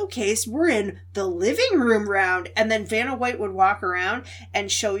home showcase, we're in the living room round. And then Vanna White would walk around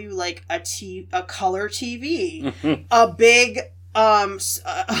and show you like a color TV, a big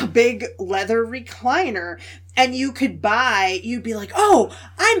leather recliner. And you'd be like, oh,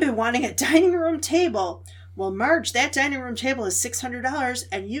 I've been wanting a dining room table. Well, Marge, that dining room table is $600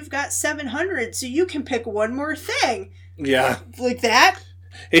 and you've got $700, so you can pick one more thing. Yeah. Like that?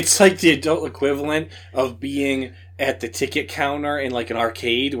 It's like the adult equivalent of being at the ticket counter in like an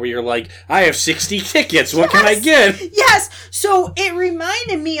arcade where you're like, I have 60 tickets. What can I get? Yes. So it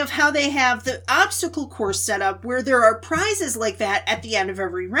reminded me of how they have the obstacle course set up where there are prizes like that at the end of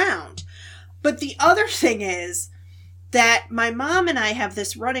every round. But the other thing is that my mom and I have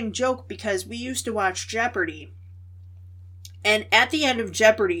this running joke because we used to watch Jeopardy. And at the end of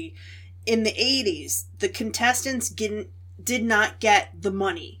Jeopardy, in the 80s, the contestants did not get the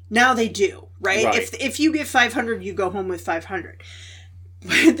money. Now they do, right? If you get 500, you go home with 500.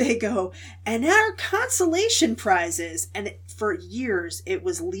 But they go, and our consolation prizes, and for years it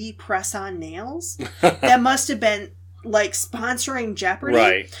was Lee Press-On Nails. That must have been like sponsoring Jeopardy.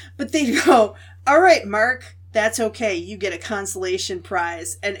 Right. But they'd go, all right, Mark, that's okay. You get a consolation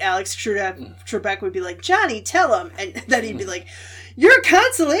prize. And Alex Trebek would be like, Johnny, tell him. And then he'd be like, your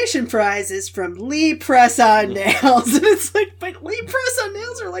consolation prize is from Lee Press-On Nails. And it's like, but Lee Press-On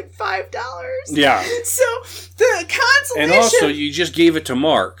Nails are like $5. Yeah. So the consolation. And also, you just gave it to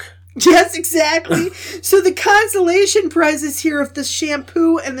Mark. Yes, exactly. So the consolation prizes here of the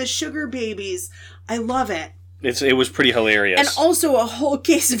shampoo and the sugar babies. I love it. It was pretty hilarious. And also a whole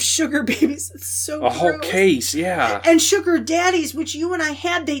case of sugar babies. It's so gross. whole case, yeah. And sugar daddies, which you and I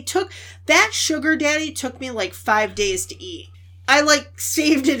had, that sugar daddy took me like 5 days to eat. I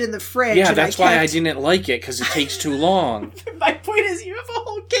saved it in the fridge. Yeah, that's why I didn't like it, because it takes too long. My point is, you have a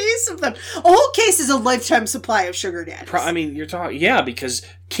whole case of them. A whole case is a lifetime supply of sugar daddies. You're talking, yeah, because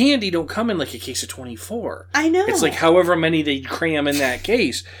candy don't come in like a case of 24. I know. It's like however many they cram in that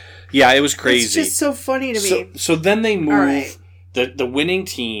case. Yeah, it was crazy. It's just so funny to me. So then they move. All right. The winning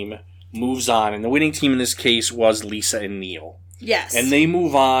team moves on, and the winning team in this case was Lisa and Neil. Yes. And they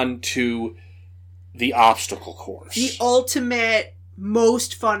move on to the obstacle course. The ultimate,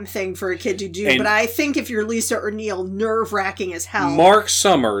 most fun thing for a kid to do. But I think if you're Lisa or Neil, nerve-wracking as hell. Mark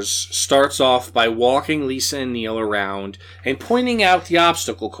Summers starts off by walking Lisa and Neil around and pointing out the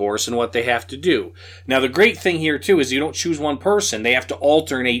obstacle course and what they have to do. Now, the great thing here, too, is you don't choose one person. They have to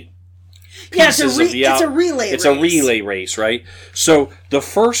alternate pieces of the... It's a relay race. It's a relay race, right? So, the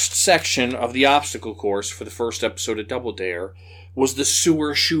first section of the obstacle course for the first episode of Double Dare was the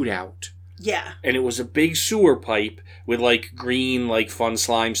sewer shootout. Yeah. And it was a big sewer pipe with green, fun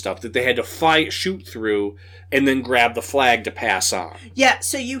slime stuff that they had to shoot through and then grab the flag to pass on. Yeah,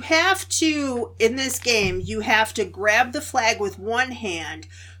 so you have to, in this game, you have to grab the flag with one hand,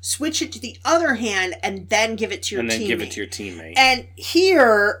 switch it to the other hand, and then give it to your teammate. And then give it to your teammate. And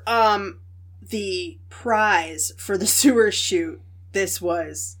here, the prize for the sewer shoot, this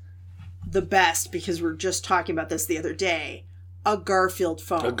was the best because we were just talking about this the other day. A Garfield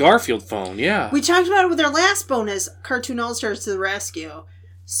phone. A Garfield phone, yeah. We talked about it with our last bonus, Cartoon All-Stars to the Rescue.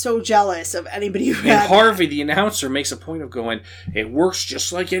 So jealous of anybody who had And Harvey, the announcer, makes a point of going, it works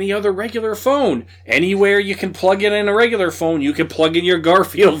just like any other regular phone. Anywhere you can plug in a regular phone, you can plug in your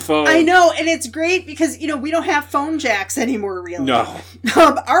Garfield phone. I know, and it's great because, we don't have phone jacks anymore, really. No.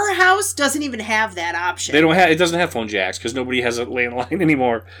 Our house doesn't even have that option. It doesn't have phone jacks because nobody has a landline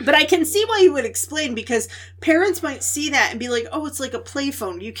anymore. But I can see why you would explain, because parents might see that and be like, oh, it's like a play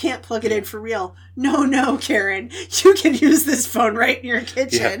phone. You can't plug it in for real. No, Karen. You can use this phone right in your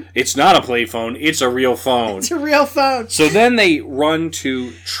kitchen. Yeah, it's not a play phone. It's a real phone. It's a real phone. So then they run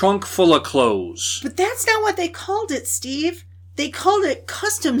to Trunk Full of Clothes. But that's not what they called it, Steve. They called it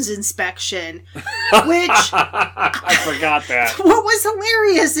customs inspection, which... I forgot that. What was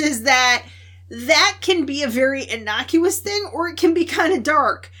hilarious is that can be a very innocuous thing, or it can be kind of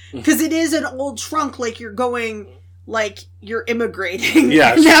dark. Because it is an old trunk, you're immigrating.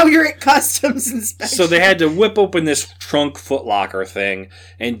 Yes. Now you're at customs inspection. So they had to whip open this trunk footlocker thing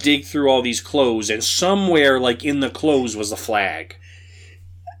and dig through all these clothes, and somewhere, in the clothes, was a flag.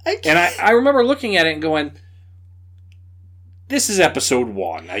 And I remember looking at it and going, this is episode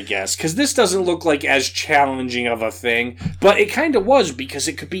 1, I guess, because this doesn't look like as challenging of a thing, but it kind of was, because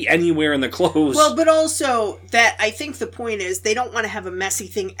it could be anywhere in the clothes. Well, but also, that I think the point is, they don't want to have a messy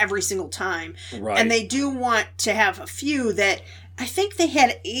thing every single time. Right. And they do want to have a few that, I think they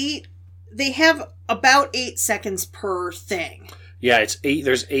had 8, they have about 8 seconds per thing. Yeah, it's 8,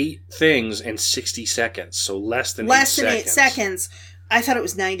 there's 8 things in 60 seconds, so less than 8 seconds. Less than 8 seconds. I thought it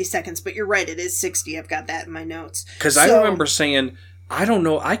was 90 seconds, but you're right, it is 60. I've got that in my notes. Because I remember saying, I don't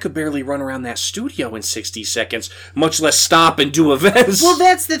know, I could barely run around that studio in 60 seconds, much less stop and do events. Well,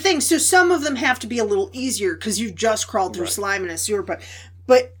 that's the thing. So some of them have to be a little easier because you've just crawled through slime in a sewer pipe.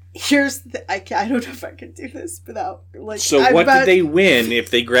 But here's I don't know if I can do this without, So what did they win if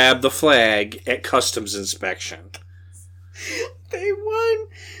they grabbed the flag at customs inspection? They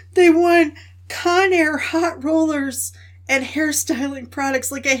won Conair hot rollers and hairstyling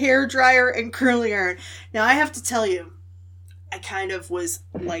products like a hairdryer and curling iron. Now, I have to tell you, I kind of was,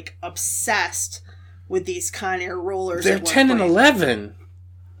 obsessed with these Conair rollers. They're 10 and 11.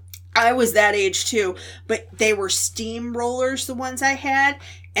 I was that age, too. But they were steam rollers, the ones I had.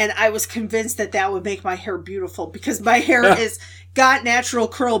 And I was convinced that would make my hair beautiful. Because my hair is got natural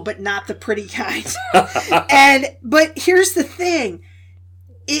curl, but not the pretty kind. But here's the thing.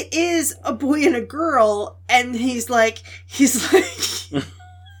 It is a boy and a girl, and he's like, Neil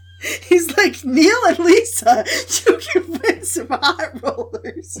and Lisa, you can win some hot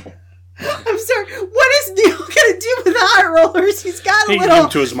rollers. I'm sorry, what is Neil gonna do with hot rollers? He's got a He little... gave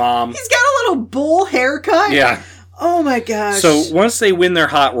them to his mom. He's got a little bowl haircut. Yeah. Oh my gosh. So once they win their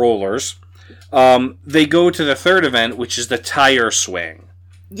hot rollers, they go to the third event, which is the tire swing.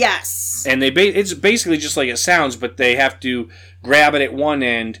 Yes. And it's basically just like it sounds, but they have to grab it at one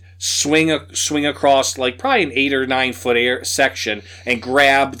end, swing across like probably an 8 or 9 foot air section and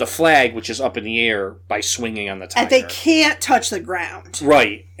grab the flag, which is up in the air, by swinging on the tiger. And they can't touch the ground.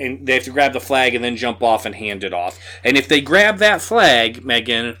 Right. And they have to grab the flag and then jump off and hand it off. And if they grab that flag,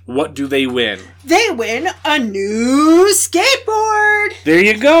 Megan, what do they win? They win a new skateboard. There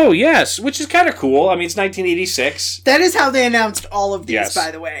you go, yes. Which is kind of cool. I mean, it's 1986. That is how they announced all of these, Yes.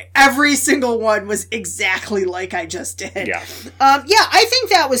 by the way. Every single one was exactly like I just did. Yeah. Yeah, I think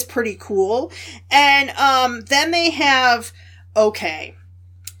that was pretty cool. And then they have,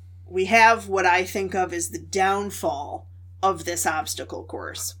 we have what I think of as the downfall of this obstacle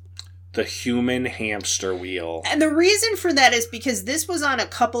course. The human hamster wheel. And the reason for that is because this was on a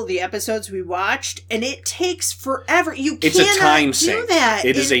couple of the episodes we watched, and it takes forever. You It's cannot a time do sink. that.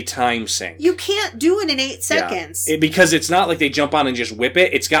 It is a time sink. You can't do it in 8 Yeah. seconds. Because it's not like they jump on and just whip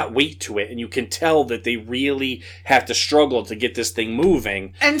it. It's got weight to it, and you can tell that they really have to struggle to get this thing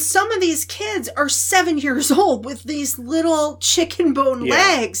moving. And some of these kids are 7 years old with these little chicken bone Yeah.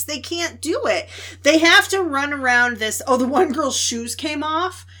 legs. They can't do it. They have to run around this. Oh, the one girl's shoes came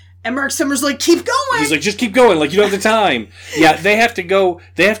off. And Mark Summers like, keep going. He's like, just keep going, like you don't have the time. Yeah, they have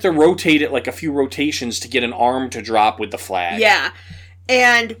to rotate it like a few rotations to get an arm to drop with the flag. Yeah.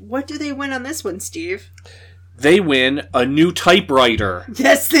 And what do they win on this one, Steve? They win a new typewriter.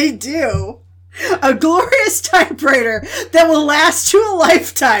 Yes, they do. A glorious typewriter that will last you a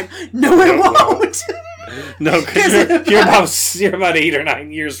lifetime. No, it won't. No, because you're about 8 or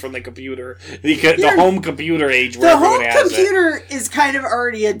 9 years from the computer. The home computer age where The everyone home has it. computer is kind of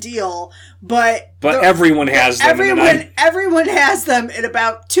already a deal, but Everyone has them. Everyone has them in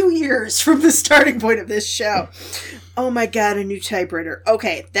about 2 years from the starting point of this show. Oh my god, a new typewriter.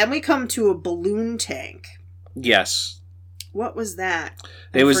 Okay, then we come to a balloon tank. Yes. What was that?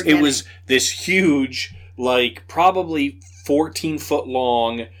 It was this huge, like probably 14-foot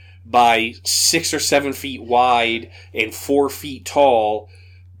long by 6 or 7 feet wide and 4 feet tall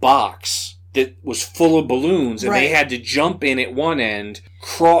box that was full of balloons, and Right. they had to jump in at one end,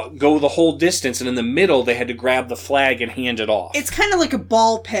 go the whole distance, and in the middle they had to grab the flag and hand it off. It's kind of like a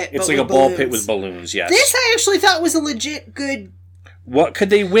ball pit. It's but like a with ball balloons. pit with balloons. Yes. This I actually thought was a legit good What could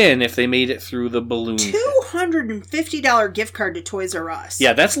they win if they made it through the balloon pit? $250 gift card to Toys R Us.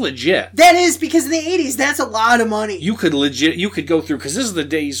 Yeah, that's legit. That is, because in the 80s, that's a lot of money. You could go through, because this is the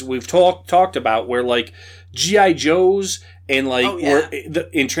days we've talked about where like G.I. Joes and like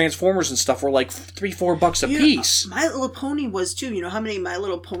in Transformers and stuff were like $3-4 a piece. My Little Pony was too. You know how many My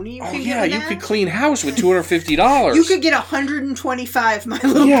Little Pony you Oh could yeah, get? you could clean house with $250. You could get 125 My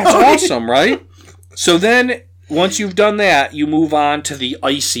Little Yeah, Pony. it's awesome, right? So then, once you've done that, you move on to the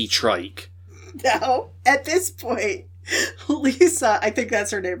icy trike. Now, at this point, Lisa, I think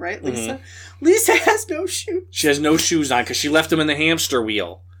that's her name, right? Lisa? Mm-hmm. Lisa has no shoes. She has no shoes on because she left them in the hamster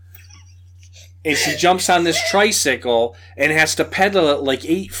wheel. And she jumps on this tricycle and has to pedal it like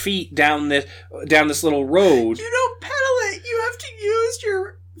 8 feet down this little road. You don't pedal it. You have to use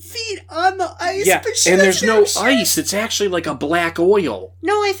your feet on the ice. Yeah, but she and there's doesn't no have shoes. ice. It's actually like a black oil.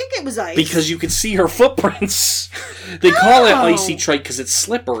 No, I think it was ice. Because you can see her footprints. They call it Oh. icy trike because it's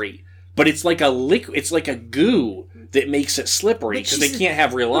slippery. But it's like a liquid. It's like a goo that makes it slippery But because they she's- can't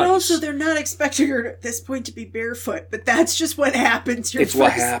have real But ice. also, they're not expecting her at this point to be barefoot. But that's just what happens. It's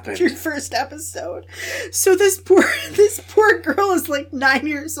what happened. Your first episode. So this poor girl is like 9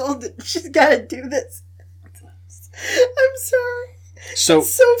 years old and she's got to do this. I'm sorry. So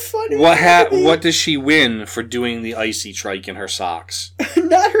It's so funny. what does she win for doing the icy trike in her socks?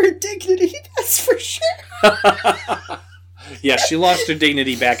 Not her dignity, that's for sure. Yeah, she lost her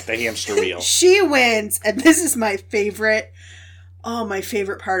dignity back at the hamster wheel. She wins, and this is my favorite. Oh, my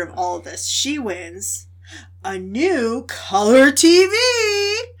favorite part of all of this. She wins a new color TV,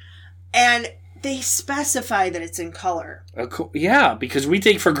 and they specify that it's in color. Yeah, because we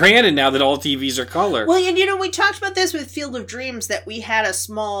take for granted now that all TVs are color. Well, and we talked about this with Field of Dreams, that we had a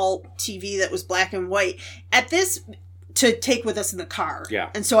small TV that was black and white. At this, to take with us in the car. Yeah.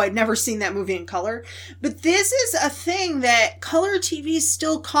 And so I'd never seen that movie in color. But this is a thing that color TVs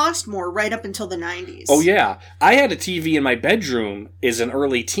still cost more right up until the 90s. Oh, yeah. I had a TV in my bedroom as an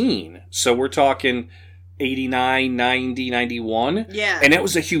early teen. So we're talking 89, 90, 91. Yeah. And that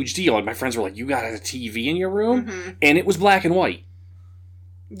was a huge deal. And my friends were like, you got a TV in your room? Mm-hmm. And it was black and white.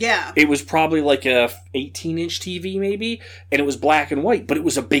 Yeah. It was probably like a 18-inch TV maybe, and it was black and white, but it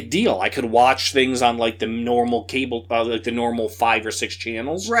was a big deal. I could watch things on like the normal cable, like the normal 5 or 6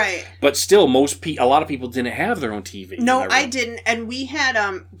 channels. Right. But still, a lot of people didn't have their own TV. No, I didn't. And we had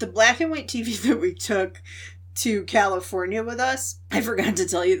the black and white TV that we took to California with us. I forgot to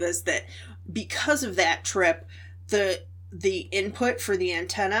tell you this, that because of that trip, the the input for the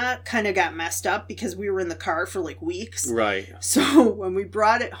antenna kind of got messed up because we were in the car for like weeks. Right. So when we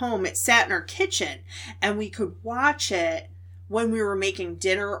brought it home, it sat in our kitchen and we could watch it when we were making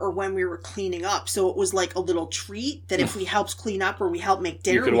dinner or when we were cleaning up. So it was like a little treat that if we helped clean up or we helped make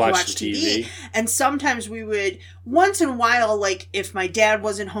dinner, we could watch TV. And sometimes we would, once in a while, like if my dad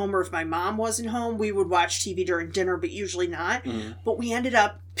wasn't home or if my mom wasn't home, we would watch TV during dinner, but usually not. But we ended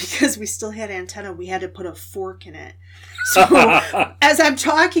up, because we still had antenna, we had to put a fork in it. So as I'm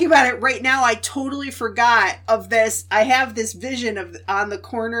talking about it right now, I totally forgot of this. I have this vision of on the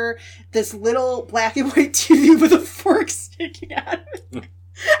corner, this little black and white TV with a fork sticking out of it.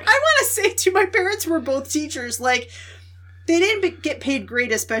 I want to say to my parents, were both teachers, like, they didn't get paid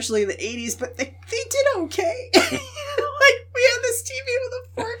great, especially in the 80s, but they did okay. Like, we had this TV with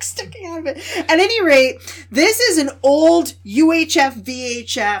a fork sticking out of it. At any rate, this is an old UHF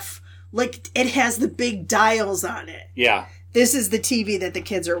VHF. Like, it has the big dials on it. Yeah. This is the TV that the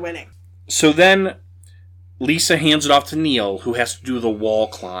kids are winning. So then Lisa hands it off to Neil, who has to do the wall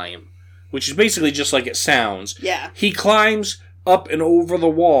climb, which is basically just like it sounds. Yeah. He climbs up and over the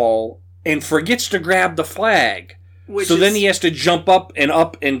wall and forgets to grab the flag. Then he has to jump up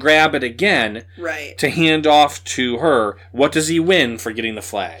and grab it again. Right. To hand off to her. What does he win for getting the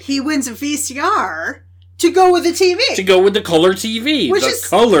flag? He wins a VCR to go with the TV. To go with the color TV. The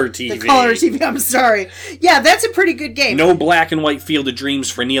color TV, I'm sorry. Yeah, that's a pretty good game. No black and white Field of Dreams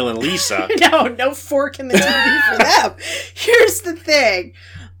for Neil and Lisa. No fork in the TV for them. Here's the thing.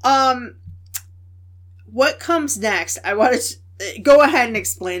 What comes next? I want to go ahead and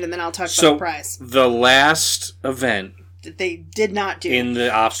explain, and then I'll talk about the prize. The last event that they did not do in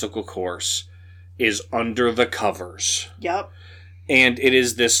the obstacle course is Under the Covers. Yep. And it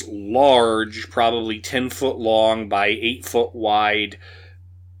is this large, probably 10 foot long by 8 foot wide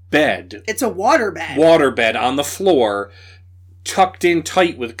bed. It's a water bed. Water bed on the floor, tucked in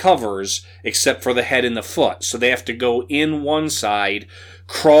tight with covers, except for the head and the foot. So they have to go in one side,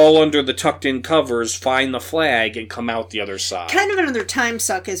 crawl under the tucked in covers, find the flag, and come out the other side. Kind of another time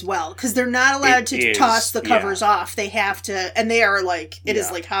suck as well, because they're not allowed to toss the covers off. They have to, and they are like, it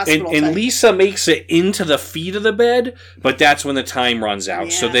is like hospital and type. Lisa makes it into the feet of the bed, but that's when the time runs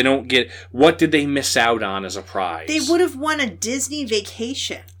out. So they don't get, what did they miss out on as a prize? They would have won a Disney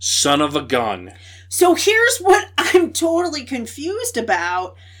vacation. Son of a gun. So here's what I'm totally confused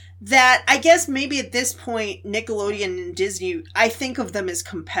about. That I guess maybe at this point, Nickelodeon and Disney, I think of them as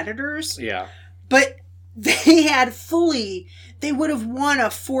competitors. Yeah. But they would have won a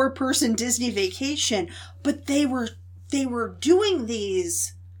 4-person Disney vacation, but they were doing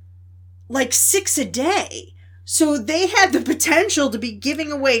these like 6 a day. So they had the potential to be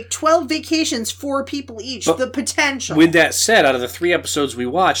giving away 12 vacations, 4 people each. But the potential. With that said, out of the 3 episodes we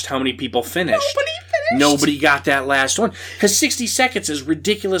watched, how many people finished? Nobody got that last one. Because 60 seconds is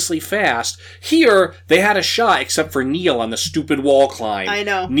ridiculously fast. Here, they had a shot, except for Neil on the stupid wall climb. I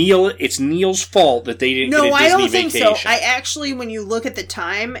know. It's Neil's fault that they didn't get a Disney vacation. No, I don't think so. I actually, when you look at the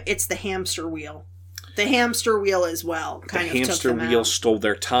time, it's the hamster wheel. The hamster wheel as well kind of took them out. The hamster wheel stole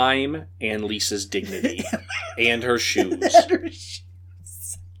their time and Lisa's dignity. And her shoes.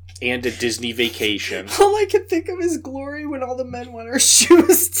 And a Disney vacation. All I could think of is Glory when all the men want her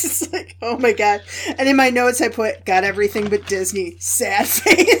shoes. Just like, oh my god. And in my notes I put, got everything but Disney. Sad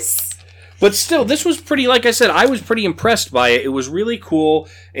face. But still, this was pretty, like I said, I was pretty impressed by it. It was really cool.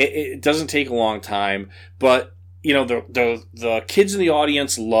 It doesn't take a long time. But, you know, the kids in the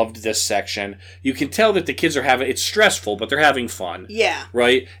audience loved this section. You can tell that the kids are it's stressful, but they're having fun. Yeah.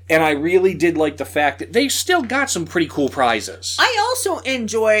 Right? And I really did like the fact that they still got some pretty cool prizes. I also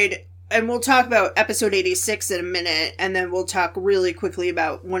enjoyed, and we'll talk about episode 86 in a minute, and then we'll talk really quickly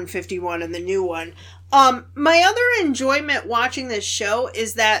about 151 and the new one. My other enjoyment watching this show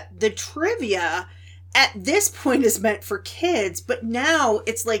is that the trivia at this point is meant for kids, but now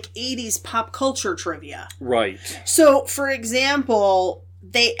it's like 80s pop culture trivia. Right. So, for example,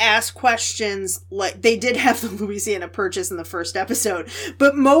 they ask questions like, they did have the Louisiana Purchase in the first episode,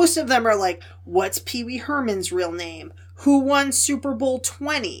 but most of them are like, what's Pee Wee Herman's real name? Who won Super Bowl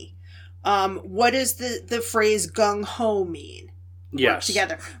 20? What does the phrase gung ho mean? Yes.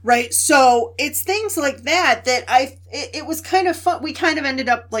 Together, right? So it's things like that it was kind of fun. We kind of ended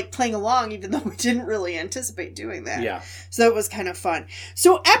up like playing along, even though we didn't really anticipate doing that. Yeah. So it was kind of fun.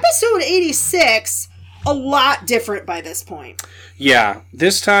 So episode 86, a lot different by this point. Yeah.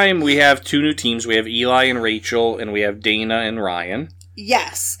 This time we have 2 new teams. We have Eli and Rachel, and we have Dana and Ryan.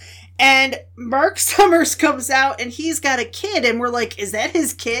 Yes. And Mark Summers comes out and he's got a kid, and we're like, is that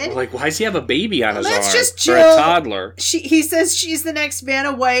his kid? Like, why does he have a baby on his arm? That's just Or Jill. a toddler. He says she's the next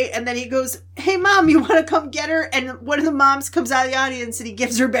Vanna White, and then he goes, hey, Mom, you want to come get her? And one of the moms comes out of the audience, and he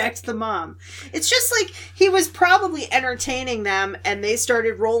gives her back to the mom. It's just like he was probably entertaining them, and they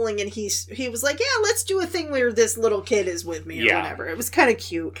started rolling, and he was like, yeah, let's do a thing where this little kid is with me or whatever. It was kind of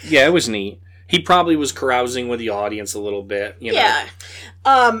cute. Yeah, it was neat. He probably was carousing with the audience a little bit, you know.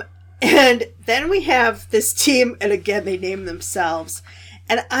 Yeah. And then we have this team, and again, they name themselves.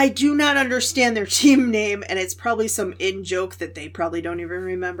 And I do not understand their team name, and it's probably some in-joke that they probably don't even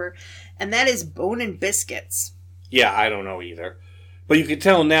remember. And that is Bone and Biscuits. Yeah, I don't know either. But you can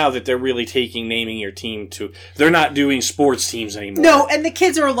tell now that they're really taking naming your team to... They're not doing sports teams anymore. No, and the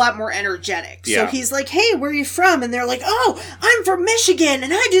kids are a lot more energetic. So Yeah. he's like, hey, where are you from? And they're like, oh, I'm from Michigan,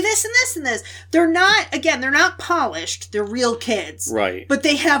 and I do this and this and this. They're not polished. They're real kids. Right. But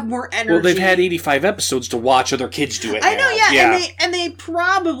they have more energy. Well, they've had 85 episodes to watch other kids do it I know, now. yeah. And they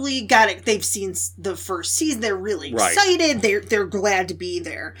probably got it. They've seen the first season. They're really Right. excited. They're glad to be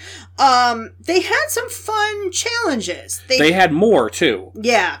there. They had some fun challenges. They had more, too.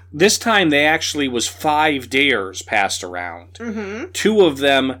 Yeah. This time, they actually was 5 dares passed around. Mm-hmm. 2 of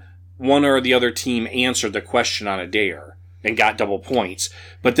them, one or the other team answered the question on a dare and got double points.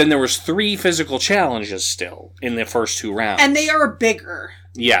 But then there was 3 physical challenges still in the first 2 rounds. And they are bigger.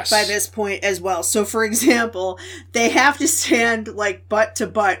 Yes. By this point as well. So, for example, they have to stand like butt to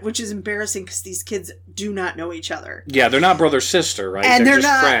butt, which is embarrassing because these kids do not know each other. Yeah, they're not brother-sister, right? And they're just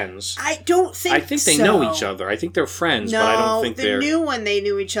not friends. I don't think I think they so. know each other. I think they're friends, No, but I don't think the they're... new one they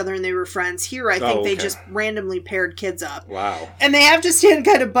knew each other and they were friends. Here, I think they okay. just randomly paired kids up. Wow. And they have to stand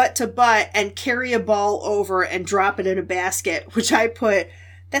kind of butt to butt and carry a ball over and drop it in a basket, which I put...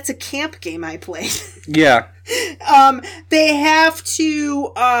 That's a camp game I played. Yeah. They have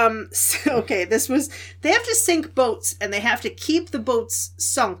to, they have to sink boats, and they have to keep the boats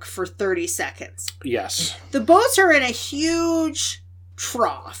sunk for 30 seconds. Yes. The boats are in a huge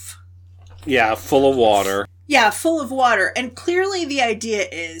trough. Yeah, full of water. Yeah, full of water. And clearly the idea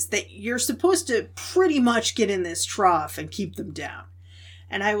is that you're supposed to pretty much get in this trough and keep them down.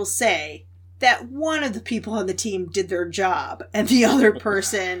 And I will say that one of the people on the team did their job, and the other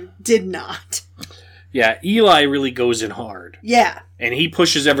person did not. Yeah, Eli really goes in hard. Yeah. And he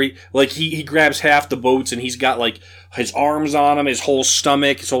pushes he grabs half the boats and he's got like his arms on him, his whole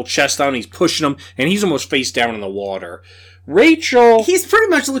stomach, his whole chest on, he's pushing them, and he's almost face down in the water. Rachel... He's pretty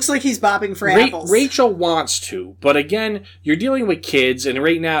much looks like he's bobbing for apples. Rachel wants to, but again, you're dealing with kids, and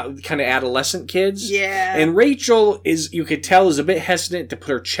right now, kind of adolescent kids. Yeah. And Rachel you could tell, is a bit hesitant to put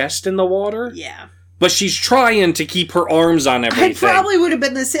her chest in the water. Yeah. But she's trying to keep her arms on everything. I probably would have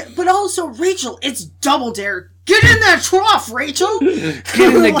been the same. But also, Rachel, it's Double Dare. Get in that trough, Rachel! Get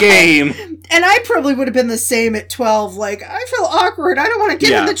in the game. And I probably would have been the same at 12. Like, I feel awkward. I don't want to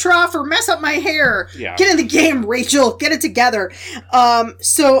get in the trough or mess up my hair. Yeah. Get in the game, Rachel. Get it together.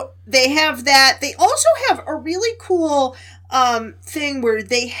 So they have that. They also have a really cool thing where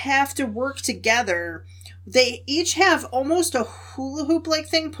they have to work together. They each have almost a hula hoop-like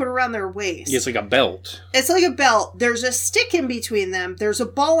thing put around their waist. It's like a belt. It's like a belt. There's a stick in between them. There's a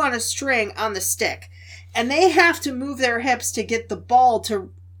ball on a string on the stick. And they have to move their hips to get the ball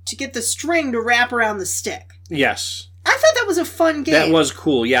to get the string to wrap around the stick. Yes. I thought that was a fun game. That was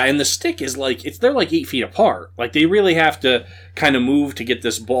cool, yeah. And the stick is they're like 8 feet apart. Like they really have to kind of move to get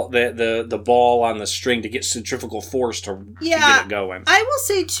this ball, the ball on the string to get centrifugal force to get it going. I will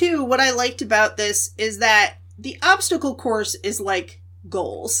say too, what I liked about this is that the obstacle course is like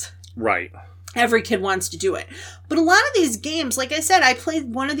goals. Right. Every kid wants to do it. But a lot of these games, like I said, I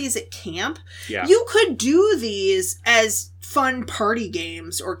played one of these at camp. Yeah. You could do these as fun party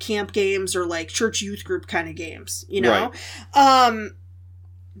games or camp games or like church youth group kind of games, you know? Right.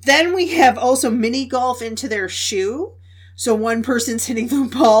 Then we have also mini golf into their shoe. So one person's hitting the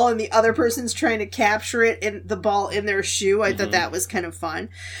ball and the other person's trying to capture it in the ball in their shoe. I thought that was kind of fun.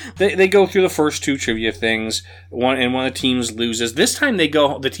 They go through the first 2 trivia things. One of the teams loses. This time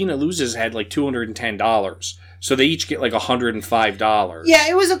the team that loses had like $210. So they each get like $105. Yeah,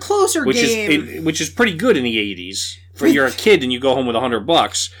 it was a closer game. Which is pretty good in the 80s. For you're a kid and you go home with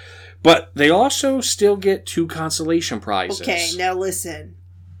 $100. But they also still get 2 consolation prizes. Okay, now listen.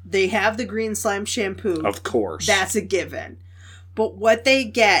 They have the green slime shampoo. Of course. That's a given. But what they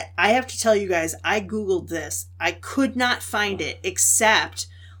get, I have to tell you guys, I Googled this. I could not find it except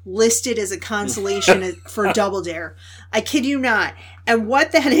listed as a consolation for Double Dare. I kid you not. And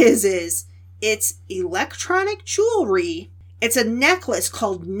what that is it's electronic jewelry. It's a necklace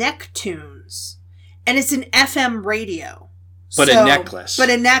called Necktunes. And it's an FM radio. But a necklace. But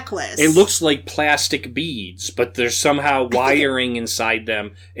a necklace. It looks like plastic beads, but there's somehow wiring inside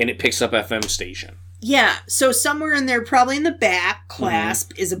them, and it picks up FM station. Yeah, so somewhere in there, probably in the back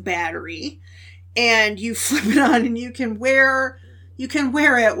clasp, is a battery, and you flip it on, and you can wear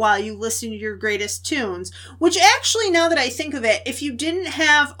it while you listen to your greatest tunes. Which actually, now that I think of it, if you didn't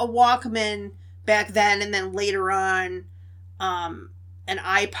have a Walkman back then, and then later on an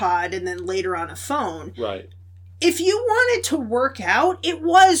iPod, and then later on a phone, Right. if you wanted to work out, it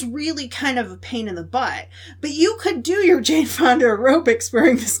was really kind of a pain in the butt. But you could do your Jane Fonda aerobics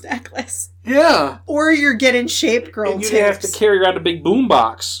wearing this necklace. Yeah. Or your Get in Shape girl And tips. you'd have to carry around a big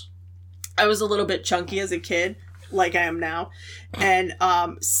boombox. I was a little bit chunky as a kid, like I am now. And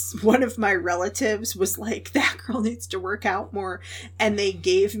one of my relatives was like, that girl needs to work out more. And they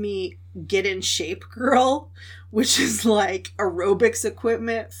gave me Get in Shape Girl, which is like aerobics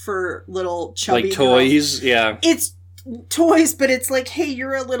equipment for little chubby Like toys, girls. yeah. It's toys, but it's like, hey,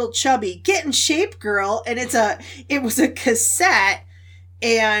 you're a little chubby. Get in shape, girl. And it was a cassette,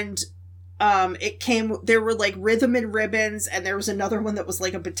 and there were like rhythm and ribbons, and there was another one that was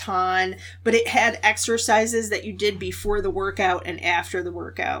like a baton, but it had exercises that you did before the workout and after the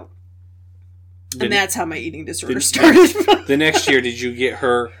workout. And that's how my eating disorder started. The next year, did you get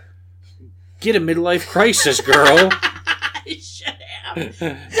her, get a midlife crisis, girl? I should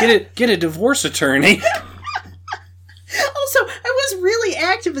have. Get a divorce attorney. Also, I was really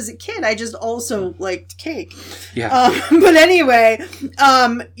active as a kid. I just also liked cake. Yeah. But anyway,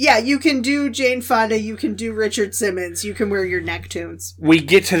 yeah, you can do Jane Fonda, you can do Richard Simmons, you can wear your Necktunes. We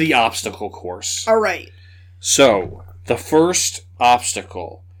get to the obstacle course. All right. So, the first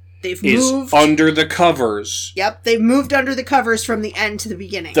obstacle They've is moved. under the covers. Yep, they've moved under the covers from the end to the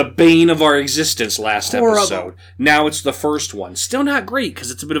beginning. The bane of our existence last Horrible. episode. Now it's the first one. Still not great because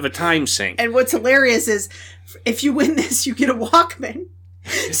it's a bit of a time sink. And what's hilarious is, if you win this, you get a Walkman.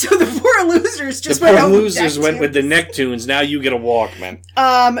 So the poor losers just the went poor out losers with went with the Necktunes. Now you get a Walkman.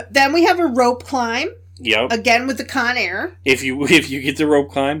 Then we have a rope climb, Yep. again with the Conair. If you get the rope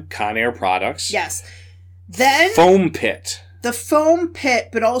climb, Conair products. Yes. Then Foam pit. the foam pit,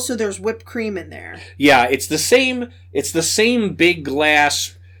 but also there's whipped cream in there. Yeah, it's the same big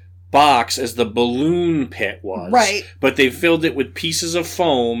glass box as the balloon pit was. Right. But they filled it with pieces of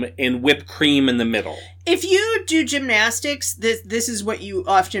foam and whipped cream in the middle. If you do gymnastics, this is what you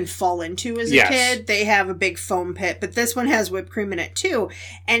often fall into as a Yes. kid. They have a big foam pit, but this one has whipped cream in it too.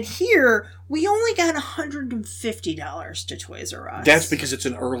 And here, we only got $150 to Toys R Us. That's because it's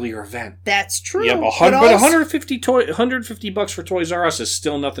an earlier event. That's true. Yep, But also, $150 for Toys R Us is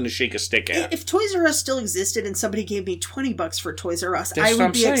still nothing to shake a stick at. if Toys R Us still existed and somebody gave me $20 for Toys R Us, That's I what would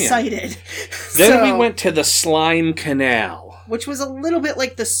I'm be saying. excited. Then we So- went to the Slime Canal, which was a little bit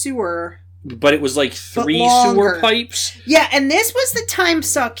like the sewer. but it was like 3 longer. sewer pipes. Yeah, and this was the time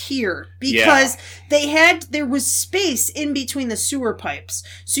suck here because there was space in between the sewer pipes.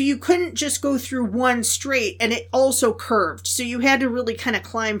 So you couldn't just go through one straight, and it also curved. So you had to really kind of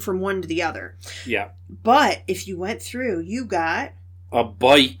climb from one to the other. Yeah. But if you went through, you got A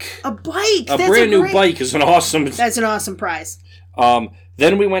bike. a bike. A That's brand new great- bike is an awesome... That's an awesome prize.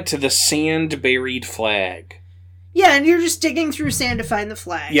 Then we went to the sand-buried flag. Yeah, and you're just digging through sand to find the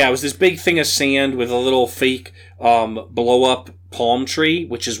flag. Yeah, it was this big thing of sand with a little fake blow-up palm tree,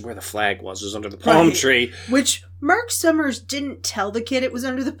 which is where the flag was. It was under the palm Right. tree. Which Mark Summers didn't tell the kid it was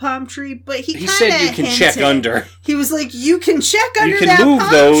under the palm tree, but he kind of said you can check under. He was like, you can check under can that move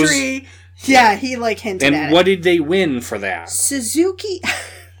palm those. tree. Yeah, he like hinted at And it. what did they win for that? Suzuki...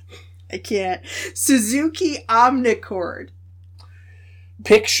 I can't. Suzuki Omnicord.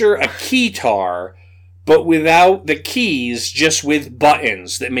 Picture a keytar, but without the keys, just with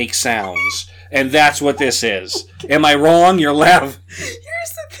buttons that make sounds. And that's what this is. Am I wrong? You're laughing. Here's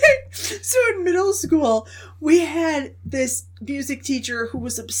the thing. So in middle school, we had this music teacher who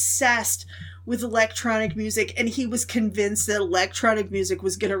was obsessed with electronic music, and he was convinced that electronic music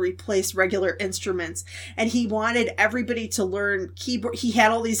was going to replace regular instruments, and he wanted everybody to learn keyboard. He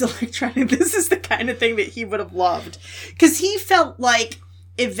had all these electronic... This is the kind of thing that he would have loved. Because he felt like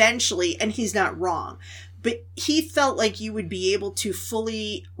eventually, and he's not wrong, but he felt like you would be able to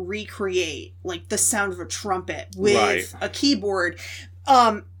fully recreate like the sound of a trumpet with Right. a keyboard.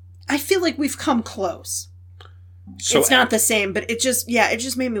 I feel like we've come close. So It's not the same, but it just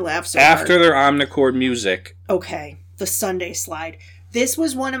made me laugh so after hard. their Omnicord music, Okay, the Sunday slide. This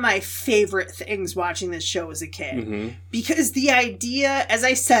was one of my favorite things watching this show as a kid. Mm-hmm. Because the idea, as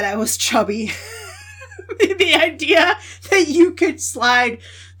I said, I was chubby. The idea that you could slide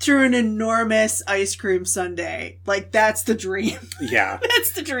through an enormous ice cream sundae. Like, that's the dream. yeah.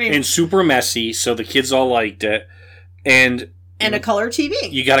 That's the dream. And super messy, so the kids all liked it. And And a color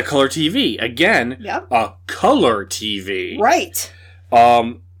TV. You got a color TV. Again, Yep. a color TV. Right.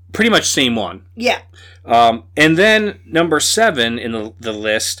 Pretty much same one. Yeah. And then number 7 in the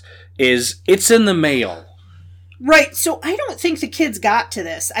list is It's in the Mail. Right. So I don't think the kids got to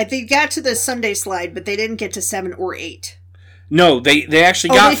this. They got to the Sunday slide, but they didn't get to 7 or 8. No, they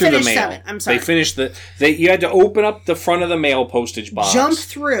actually got through the mail. 7. I'm sorry. They finished you had to open up the front of the mail postage box. Jump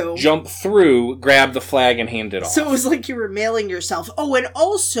through, grab the flag, and hand it off. So it was like you were mailing yourself. Oh, and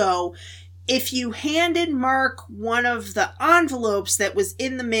also, if you handed Mark one of the envelopes that was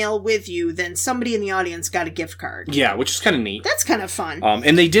in the mail with you, then somebody in the audience got a gift card. Yeah, which is kind of neat. That's kind of fun.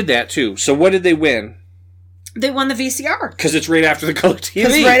 And they did that, too. So what did they win? They won the VCR. Because it's right after the color TV.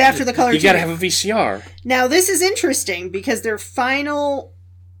 Because right after the color TV. You gotta have a VCR. Now, this is interesting because their final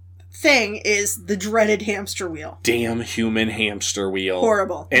thing is the dreaded hamster wheel. Damn human hamster wheel.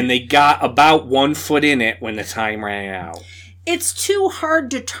 Horrible. And they got about 1 foot in it when the time ran out. It's too hard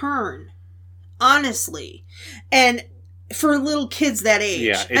to turn, honestly. And for little kids that age.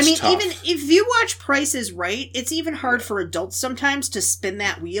 Yeah, it's tough. Even if you watch Price is Right, it's even hard for adults sometimes to spin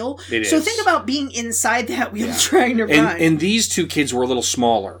that wheel. So think about being inside that wheel trying to run. And these 2 kids were a little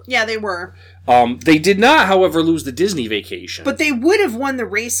smaller. Yeah, they were. They did not, however, lose the Disney vacation. But they would have won the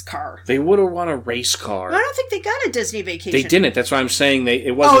race car. They would have won a race car. I don't think they got a Disney vacation. They didn't. That's why I'm saying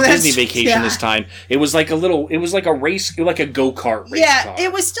it wasn't Disney vacation this time. It was like a race, like a go-kart race car. Yeah,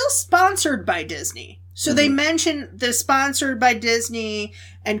 it was still sponsored by Disney. So they mentioned the sponsored by Disney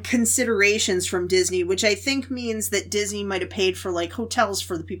and considerations from Disney, which I think means that Disney might have paid for like hotels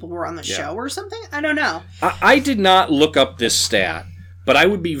for the people who were on the show or something. I don't know. I did not look up this stat, but I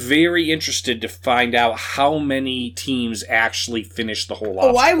would be very interested to find out how many teams actually finished the whole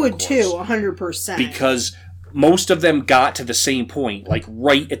obstacle I would course. Too, 100%. Because most of them got to the same point, like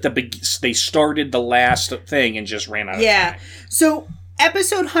right at the beginning. They started the last thing and just ran out of time. So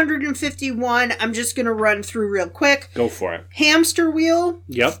episode 151, I'm just going to run through real quick. Go for it. Hamster wheel.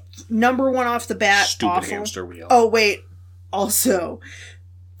 Yep. Number 1 off the bat. Stupid awful. hamster wheel. Oh, wait. Also,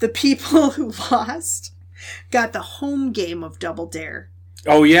 the people who lost got the home game of Double Dare.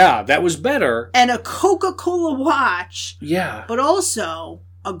 Oh, yeah. That was better. And a Coca-Cola watch. Yeah. But also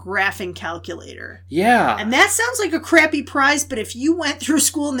a graphing calculator. Yeah. And that sounds like a crappy prize, but if you went through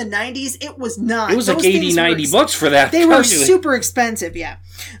school in the 90s, it was not. It was like $80-$90 for that. They were super expensive, yeah.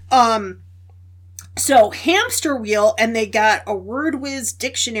 So, hamster wheel, and they got a WordWiz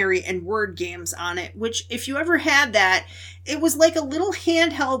dictionary and word games on it, which, if you ever had that, it was like a little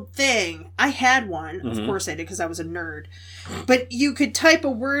handheld thing. I had one. Of course I did, because I was a nerd. But you could type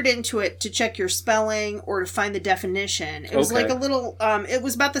a word into it to check your spelling or to find the definition. It was like a little, it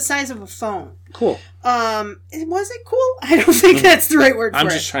was about the size of a phone. Cool. Was it cool? I don't think that's the right word for it. I'm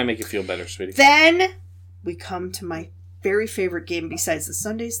just trying to make you feel better, sweetie. Then we come to my very favorite game besides the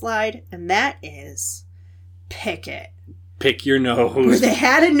Sunday slide, and that is Pick It. Pick your nose. Where they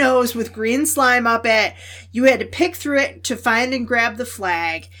had a nose with green slime up it. You had to pick through it to find and grab the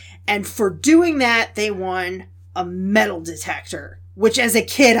flag. And for doing that, they won a metal detector. Which, as a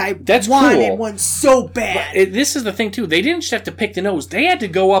kid, I wanted one so bad. But this is the thing, too. They didn't just have to pick the nose. They had to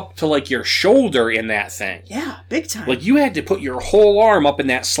go up to, like, your shoulder in that thing. Yeah, big time. Like, you had to put your whole arm up in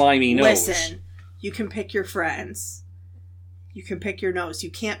that slimy nose. Listen, you can pick your friends. You can pick your nose. You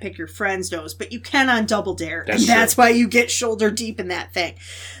can't pick your friend's nose, but you can on Double Dare. That's why you get shoulder deep in that thing.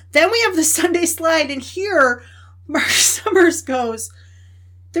 Then we have the Sunday slide, and here, Mark Summers goes,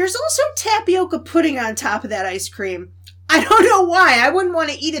 there's also tapioca pudding on top of that ice cream. I don't know why. I wouldn't want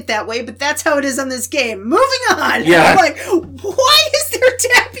to eat it that way, but that's how it is on this game. Moving on. Yeah. I'm like, why is there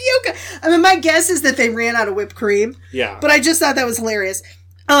tapioca? I mean, my guess is that they ran out of whipped cream. Yeah. But I just thought that was hilarious.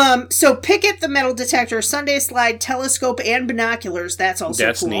 So Pick It, the metal detector, Sunday slide, telescope, and binoculars. That's also cool.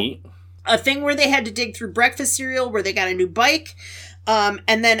 That's neat. A thing where they had to dig through breakfast cereal, where they got a new bike. And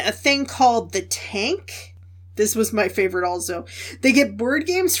then a thing called the Tank. This was my favorite also. They get board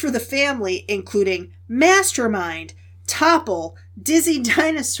games for the family, including Mastermind, Topple, Dizzy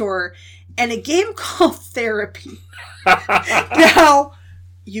Dinosaur, and a game called Therapy. Now,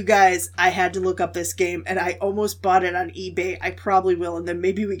 you guys, I had to look up this game, and I almost bought it on eBay. I probably will, and then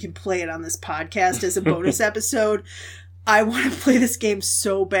maybe we can play it on this podcast as a bonus episode. I want to play this game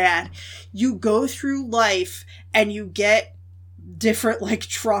so bad. You go through life, and you get different, like,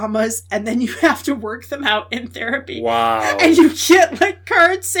 traumas, and then you have to work them out in therapy. Wow. And you get, like,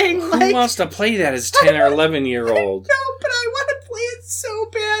 cards saying, like... Who wants to play that as 10 or 11-year-old? No, but I want to play it so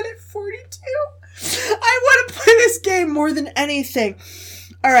bad at 42. I want to play this game more than anything.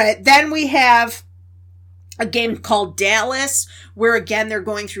 All right, then we have a game called Dallas, where, again, they're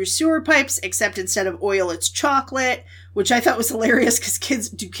going through sewer pipes, except instead of oil, it's chocolate. which I thought was hilarious because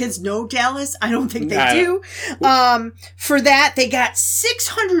kids know Dallas? I don't think they Nah. do. For that, they got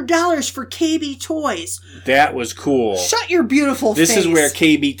 $600 for KB Toys. That was cool. Shut your beautiful face. This is where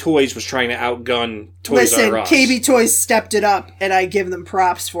KB Toys was trying to outgun Toys Listen, R Us. KB Toys stepped it up, and I give them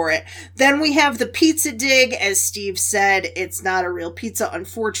props for it. Then we have the Pizza Dig. As Steve said, it's not a real pizza.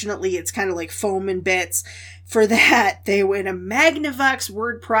 Unfortunately, it's kind of like foam and bits. For that, they win a Magnavox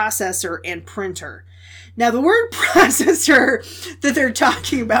word processor and printer. Now, the word processor that they're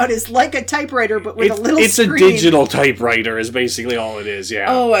talking about is like a typewriter, but with a little It's screen. a digital typewriter is basically all it is, yeah.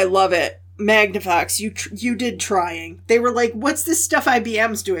 Oh, I love it. Magnavox, you did trying. They were like, what's this stuff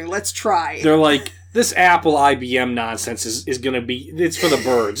IBM's doing? Let's try. They're like, this Apple IBM nonsense is going to be, it's for the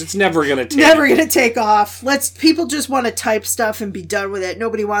birds. It's never going to take. Never gonna take off. People just want to type stuff and be done with it.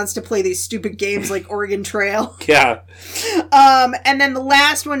 Nobody wants to play these stupid games like Oregon Trail. Yeah. And then the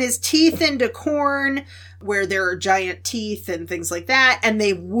last one is Teeth into Corn, where there are giant teeth and things like that, and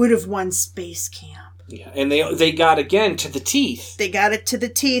they would have won Space Camp. Yeah, and they got, again, to the teeth. They got it to the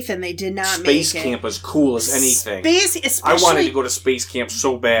teeth, and they did not Space make it. Camp was cool as anything. Space, I especially... wanted to go to Space Camp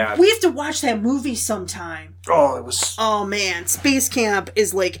so bad. We have to watch that movie sometime. Oh, it was... Oh, man. Space Camp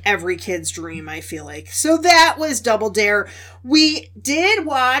is like every kid's dream, I feel like. So that was Double Dare. We did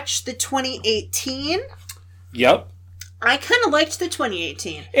watch the 2018. Yep. I kind of liked the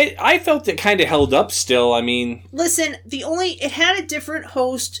 2018. I felt it kind of held up still. I mean... Listen, it had a different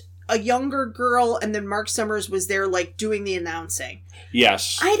host, a younger girl, and then Mark Summers was there, like, doing the announcing.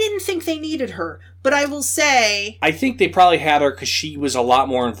 Yes. I didn't think they needed her, but I will say... I think they probably had her because she was a lot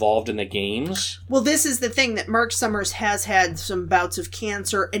more involved in the games. Well, this is the thing, that Mark Summers has had some bouts of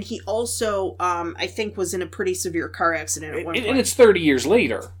cancer, and he also, I think, was in a pretty severe car accident at one point. And it's 30 years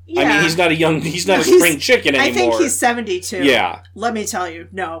later. Yeah. I mean, he's not a spring chicken anymore. I think he's 72. Yeah. Let me tell you,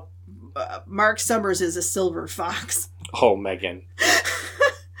 no. Mark Summers is a silver fox. Oh, Megan.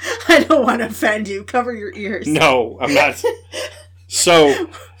 I don't want to offend you. Cover your ears. No, I'm not. So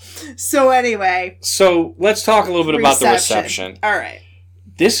anyway. So let's talk a little bit about the reception. All right.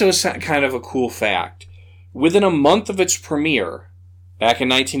 This was kind of a cool fact. Within a month of its premiere, back in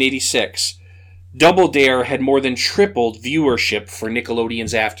 1986, Double Dare had more than tripled viewership for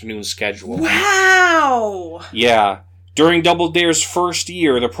Nickelodeon's afternoon schedule. Wow! Yeah. During Double Dare's first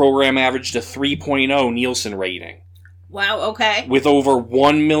year, the program averaged a 3.0 Nielsen rating, Wow, okay. with over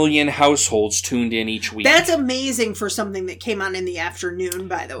 1 million households tuned in each week. That's amazing for something that came on in the afternoon,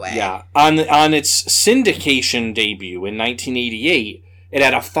 by the way. Yeah. On its syndication debut in 1988, it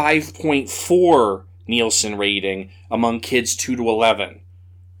had a 5.4 Nielsen rating among kids 2 to 11,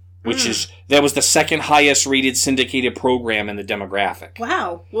 which that was the second highest rated syndicated program in the demographic.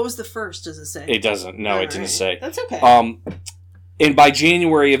 Wow. What was the first, does it say? It doesn't. No, it didn't say. That's okay. And by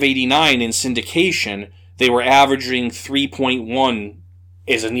January of 89 in syndication, they were averaging 3.1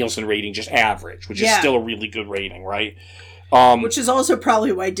 as a Nielsen rating, just average, which is still a really good rating, right? Which is also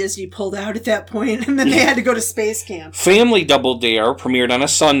probably why Disney pulled out at that point, and then they had to go to Space Camp. Family Double Dare premiered on a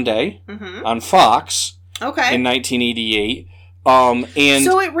Sunday on Fox Okay. in 1988. And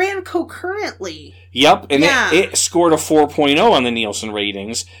so it ran concurrently. Yep, and Yeah. it scored a 4.0 on the Nielsen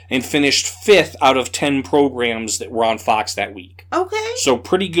ratings and finished 5th out of 10 programs that were on Fox that week. Okay. So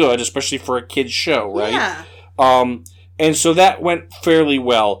pretty good, especially for a kid's show, right? Yeah. And so that went fairly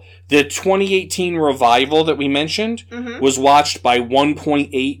well. The 2018 revival that we mentioned was watched by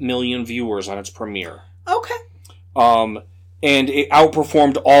 1.8 million viewers on its premiere. Okay. And it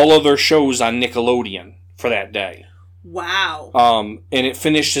outperformed all other shows on Nickelodeon for that day. Wow. And it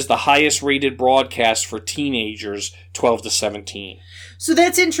finished as the highest rated broadcast for teenagers 12 to 17. So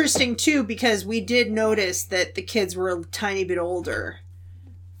that's interesting, too, because we did notice that the kids were a tiny bit older.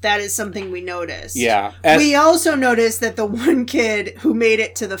 That is something we noticed. Yeah. We also noticed that the one kid who made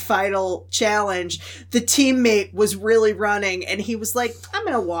it to the final challenge, the teammate was really running, and he was like, I'm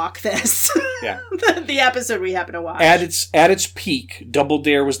going to walk this. Yeah. The episode we happen to watch. At its peak, Double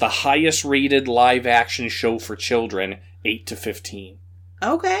Dare was the highest rated live action show for children 8 to 15.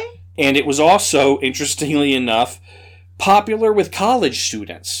 Okay. And it was also, interestingly enough, popular with college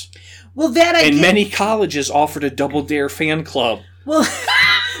students. Well, that I And get. many colleges offered a Double Dare fan club. Well,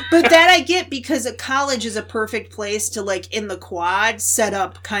 but that I get because a college is a perfect place to, like, in the quad, set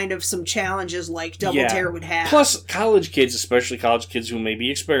up kind of some challenges like Double Dare would have. Plus, college kids, especially college kids who may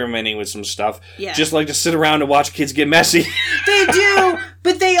be experimenting with some stuff, Yeah. just like to sit around and watch kids get messy. They do,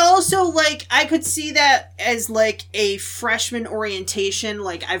 but they also, like, I could see that as, like, a freshman orientation.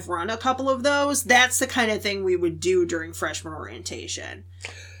 Like, I've run a couple of those. That's the kind of thing we would do during freshman orientation.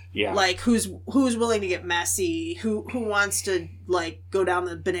 Yeah. Like, who's willing to get messy? Who wants to, like, go down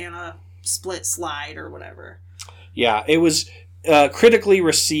the banana split slide or whatever? Yeah, it was critically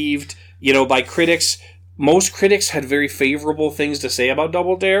received, by critics. Most critics had very favorable things to say about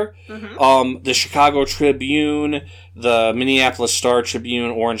Double Dare. Mm-hmm. The Chicago Tribune, the Minneapolis Star-Tribune,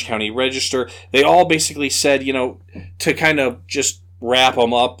 Orange County Register, they all basically said, to kind of just wrap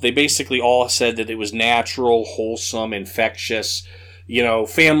them up, they basically all said that it was natural, wholesome, infectious,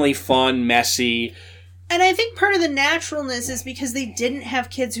 family fun, messy. And I think part of the naturalness is because they didn't have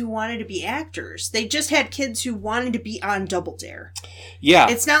kids who wanted to be actors. They just had kids who wanted to be on Double Dare. Yeah.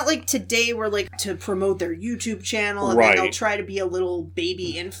 It's not like today where, to promote their YouTube channel and Right. then they'll try to be a little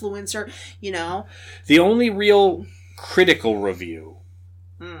baby influencer, The only real critical review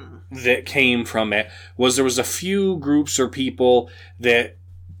that came from it was there was a few groups or people that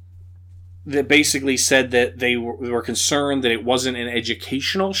basically said that they were concerned that it wasn't an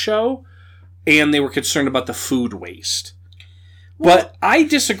educational show, and they were concerned about the food waste. But I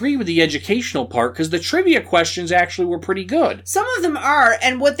disagree with the educational part, because the trivia questions actually were pretty good. Some of them are,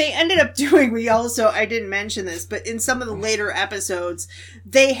 and what they ended up doing, I didn't mention this, but in some of the later episodes,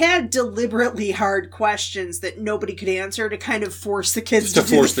 they had deliberately hard questions that nobody could answer to kind of force the kids to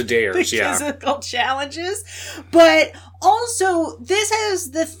force the dares, the yeah. physical challenges. But also, this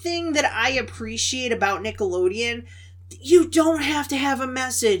is the thing that I appreciate about Nickelodeon. You don't have to have a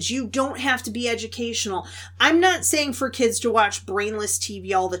message. You don't have to be educational. I'm not saying for kids to watch brainless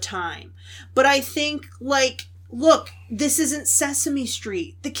TV all the time. But I think, look, this isn't Sesame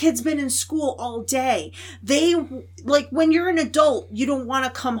Street. The kid's been in school all day. When you're an adult, you don't want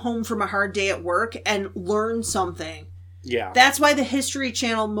to come home from a hard day at work and learn something. Yeah. That's why the History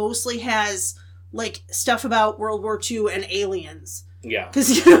Channel mostly has, stuff about World War II and aliens. Yeah.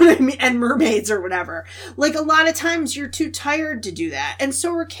 Because, you know what I mean? And mermaids or whatever. A lot of times you're too tired to do that. And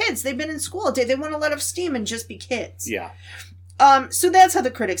so are kids. They've been in school all day. They want to let off steam and just be kids. Yeah. So that's how the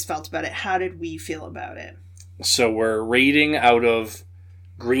critics felt about it. How did we feel about it? So we're rating out of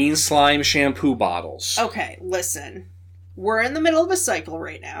green slime shampoo bottles. Okay, listen. We're in the middle of a cycle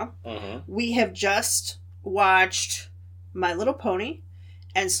right now. Uh-huh. We have just watched My Little Pony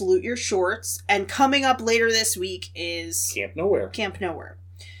and Salute Your Shorts. And coming up later this week is Camp Nowhere. Camp Nowhere.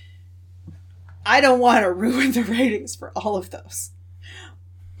 I don't want to ruin the ratings for all of those.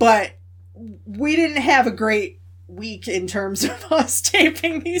 But we didn't have a great week in terms of us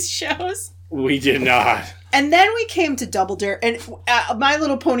taping these shows. We did not. And then we came to Double Dare, and My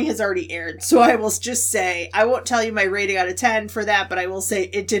Little Pony has already aired, so I will just say, I won't tell you my rating out of 10 for that, but I will say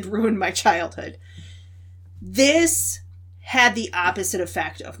it did ruin my childhood. This had the opposite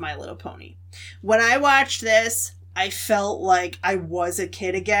effect of My Little Pony. When I watched this, I felt like I was a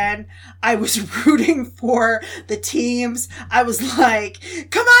kid again. I was rooting for the teams. I was like,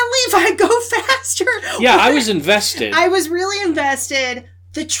 come on, Levi, go faster. Yeah, I was invested. I was really invested.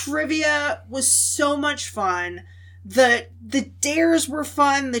 The trivia was so much fun. The dares were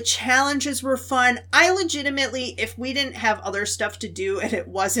fun. The challenges were fun. I legitimately, if we didn't have other stuff to do and it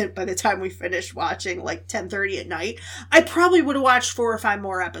wasn't by the time we finished watching 10:30 at night, I probably would have watched 4 or 5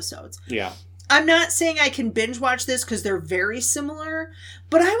 more episodes. Yeah. I'm not saying I can binge watch this because they're very similar,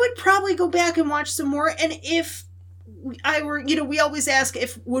 but I would probably go back and watch some more. And if I were, we always ask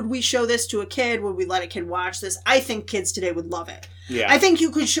would we show this to a kid? Would we let a kid watch this? I think kids today would love it. Yeah. I think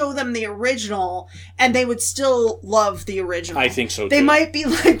you could show them the original and they would still love the original. I think so too. They might be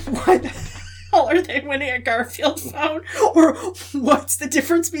like, what the hell are they winning a Garfield phone? Or what's the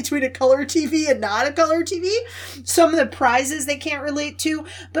difference between a color TV and not a color TV? Some of the prizes they can't relate to,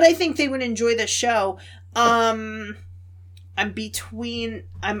 but I think they would enjoy the show. I'm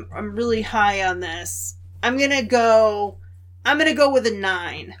really high on this. I'm gonna go with a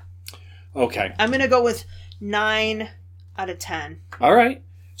 9. Okay. I'm gonna go with 9 out of 10. All right.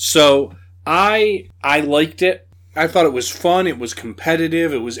 So I liked it. I thought it was fun. It was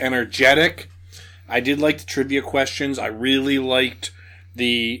competitive. It was energetic. I did like the trivia questions. I really liked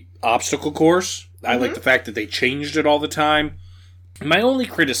the obstacle course. I like the fact that they changed it all the time. My only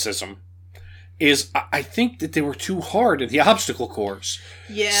criticism is I think that they were too hard in the obstacle course.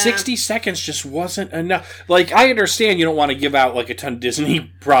 Yeah. 60 seconds just wasn't enough. I understand you don't want to give out a ton of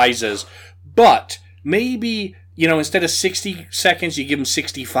Disney prizes, but maybe, instead of 60 seconds, you give them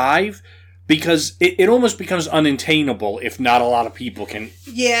 65, because it almost becomes unattainable if not a lot of people can.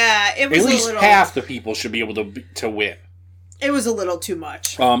 Yeah, it was at least a little... half the people should be able to win. It was a little too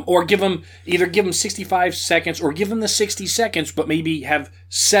much. Or give them 65 seconds, or give them the 60 seconds, but maybe have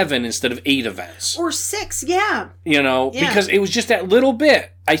 7 instead of 8 events. Or 6, yeah. Because it was just that little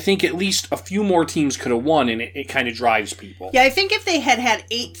bit. I think at least a few more teams could have won, and it kind of drives people. Yeah, I think if they had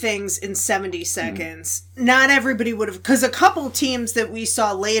 8 things in 70 seconds, not everybody would have... Because a couple teams that we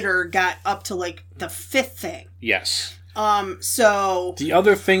saw later got up to, like, the 5th thing. Yes. So... The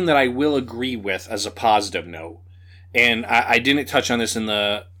other thing that I will agree with as a positive note, and I didn't touch on this in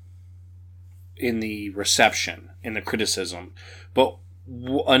the reception, in the criticism, but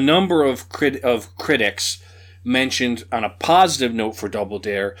a number of critics mentioned on a positive note for Double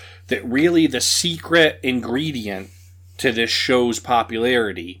Dare that really the secret ingredient to this show's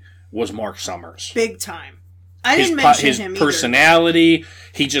popularity was Mark Summers. Big time. I didn't mention him either. His personality,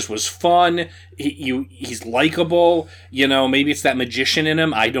 he just was fun. He's likable. Maybe it's that magician in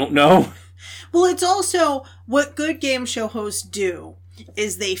him. I don't know. Well, it's also what good game show hosts do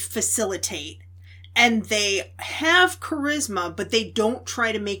is they facilitate. And they have charisma, but they don't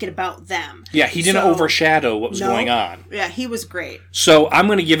try to make it about them. Yeah, he didn't overshadow what was going on. Yeah, he was great. So I'm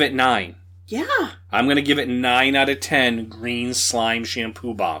going to give it 9. Yeah. I'm going to give it 9 out of 10 green slime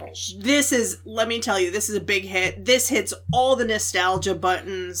shampoo bottles. Let me tell you, this is a big hit. This hits all the nostalgia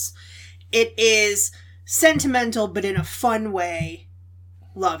buttons. It is sentimental, but in a fun way.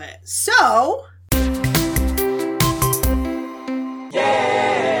 Love it. So...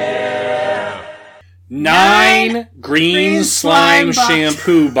 Yeah! 9 green slime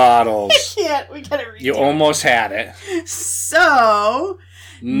shampoo bottles. We gotta redo You almost had it. So...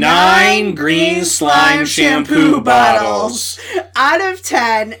 9 green slime shampoo bottles. Out of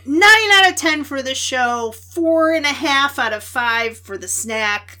 10. 9 out of 10 for the show. 4.5 out of 5 for the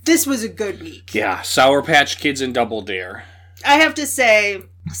snack. This was a good week. Yeah, Sour Patch Kids and Double Dare. I have to say,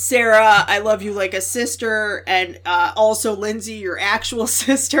 Sarah, I love you like a sister, and also Lindsay, your actual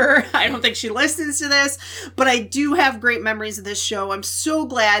sister. I don't think she listens to this, but I do have great memories of this show. I'm so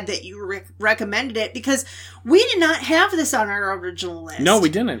glad that you recommended it, because we did not have this on our original list. No, we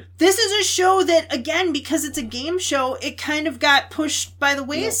didn't. This is a show that, again, because it's a game show, it kind of got pushed by the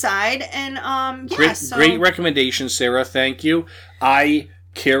wayside, and Great recommendation, Sarah. Thank you. I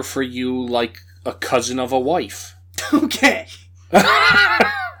care for you like a cousin of a wife. Okay.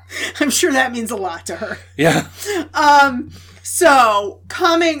 I'm sure that means a lot to her. Yeah. So,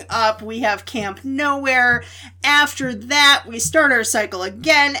 coming up, we have Camp Nowhere. After that, we start our cycle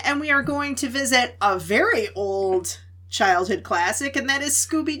again, and we are going to visit a very old childhood classic, and that is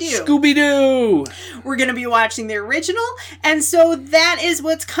Scooby-Doo. Scooby-Doo! We're going to be watching the original, and so that is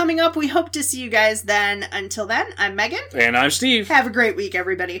what's coming up. We hope to see you guys then. Until then, I'm Megan. And I'm Steve. Have a great week,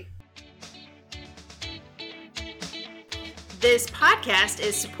 everybody. This podcast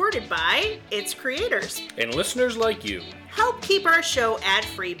is supported by its creators. And listeners like you. Help keep our show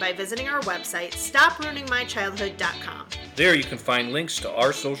ad-free by visiting our website, stopruiningmychildhood.com. There you can find links to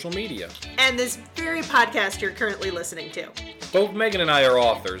our social media. And this very podcast you're currently listening to. Both Megan and I are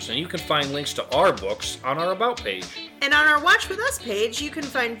authors, and you can find links to our books on our About page. And on our Watch With Us page, you can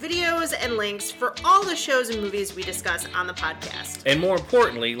find videos and links for all the shows and movies we discuss on the podcast. And more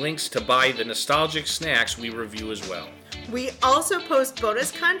importantly, links to buy the nostalgic snacks we review as well. We also post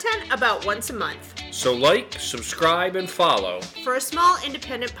bonus content about once a month. So like, subscribe, and follow. For a small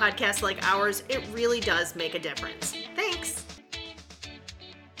independent podcast like ours, it really does make a difference. Thanks.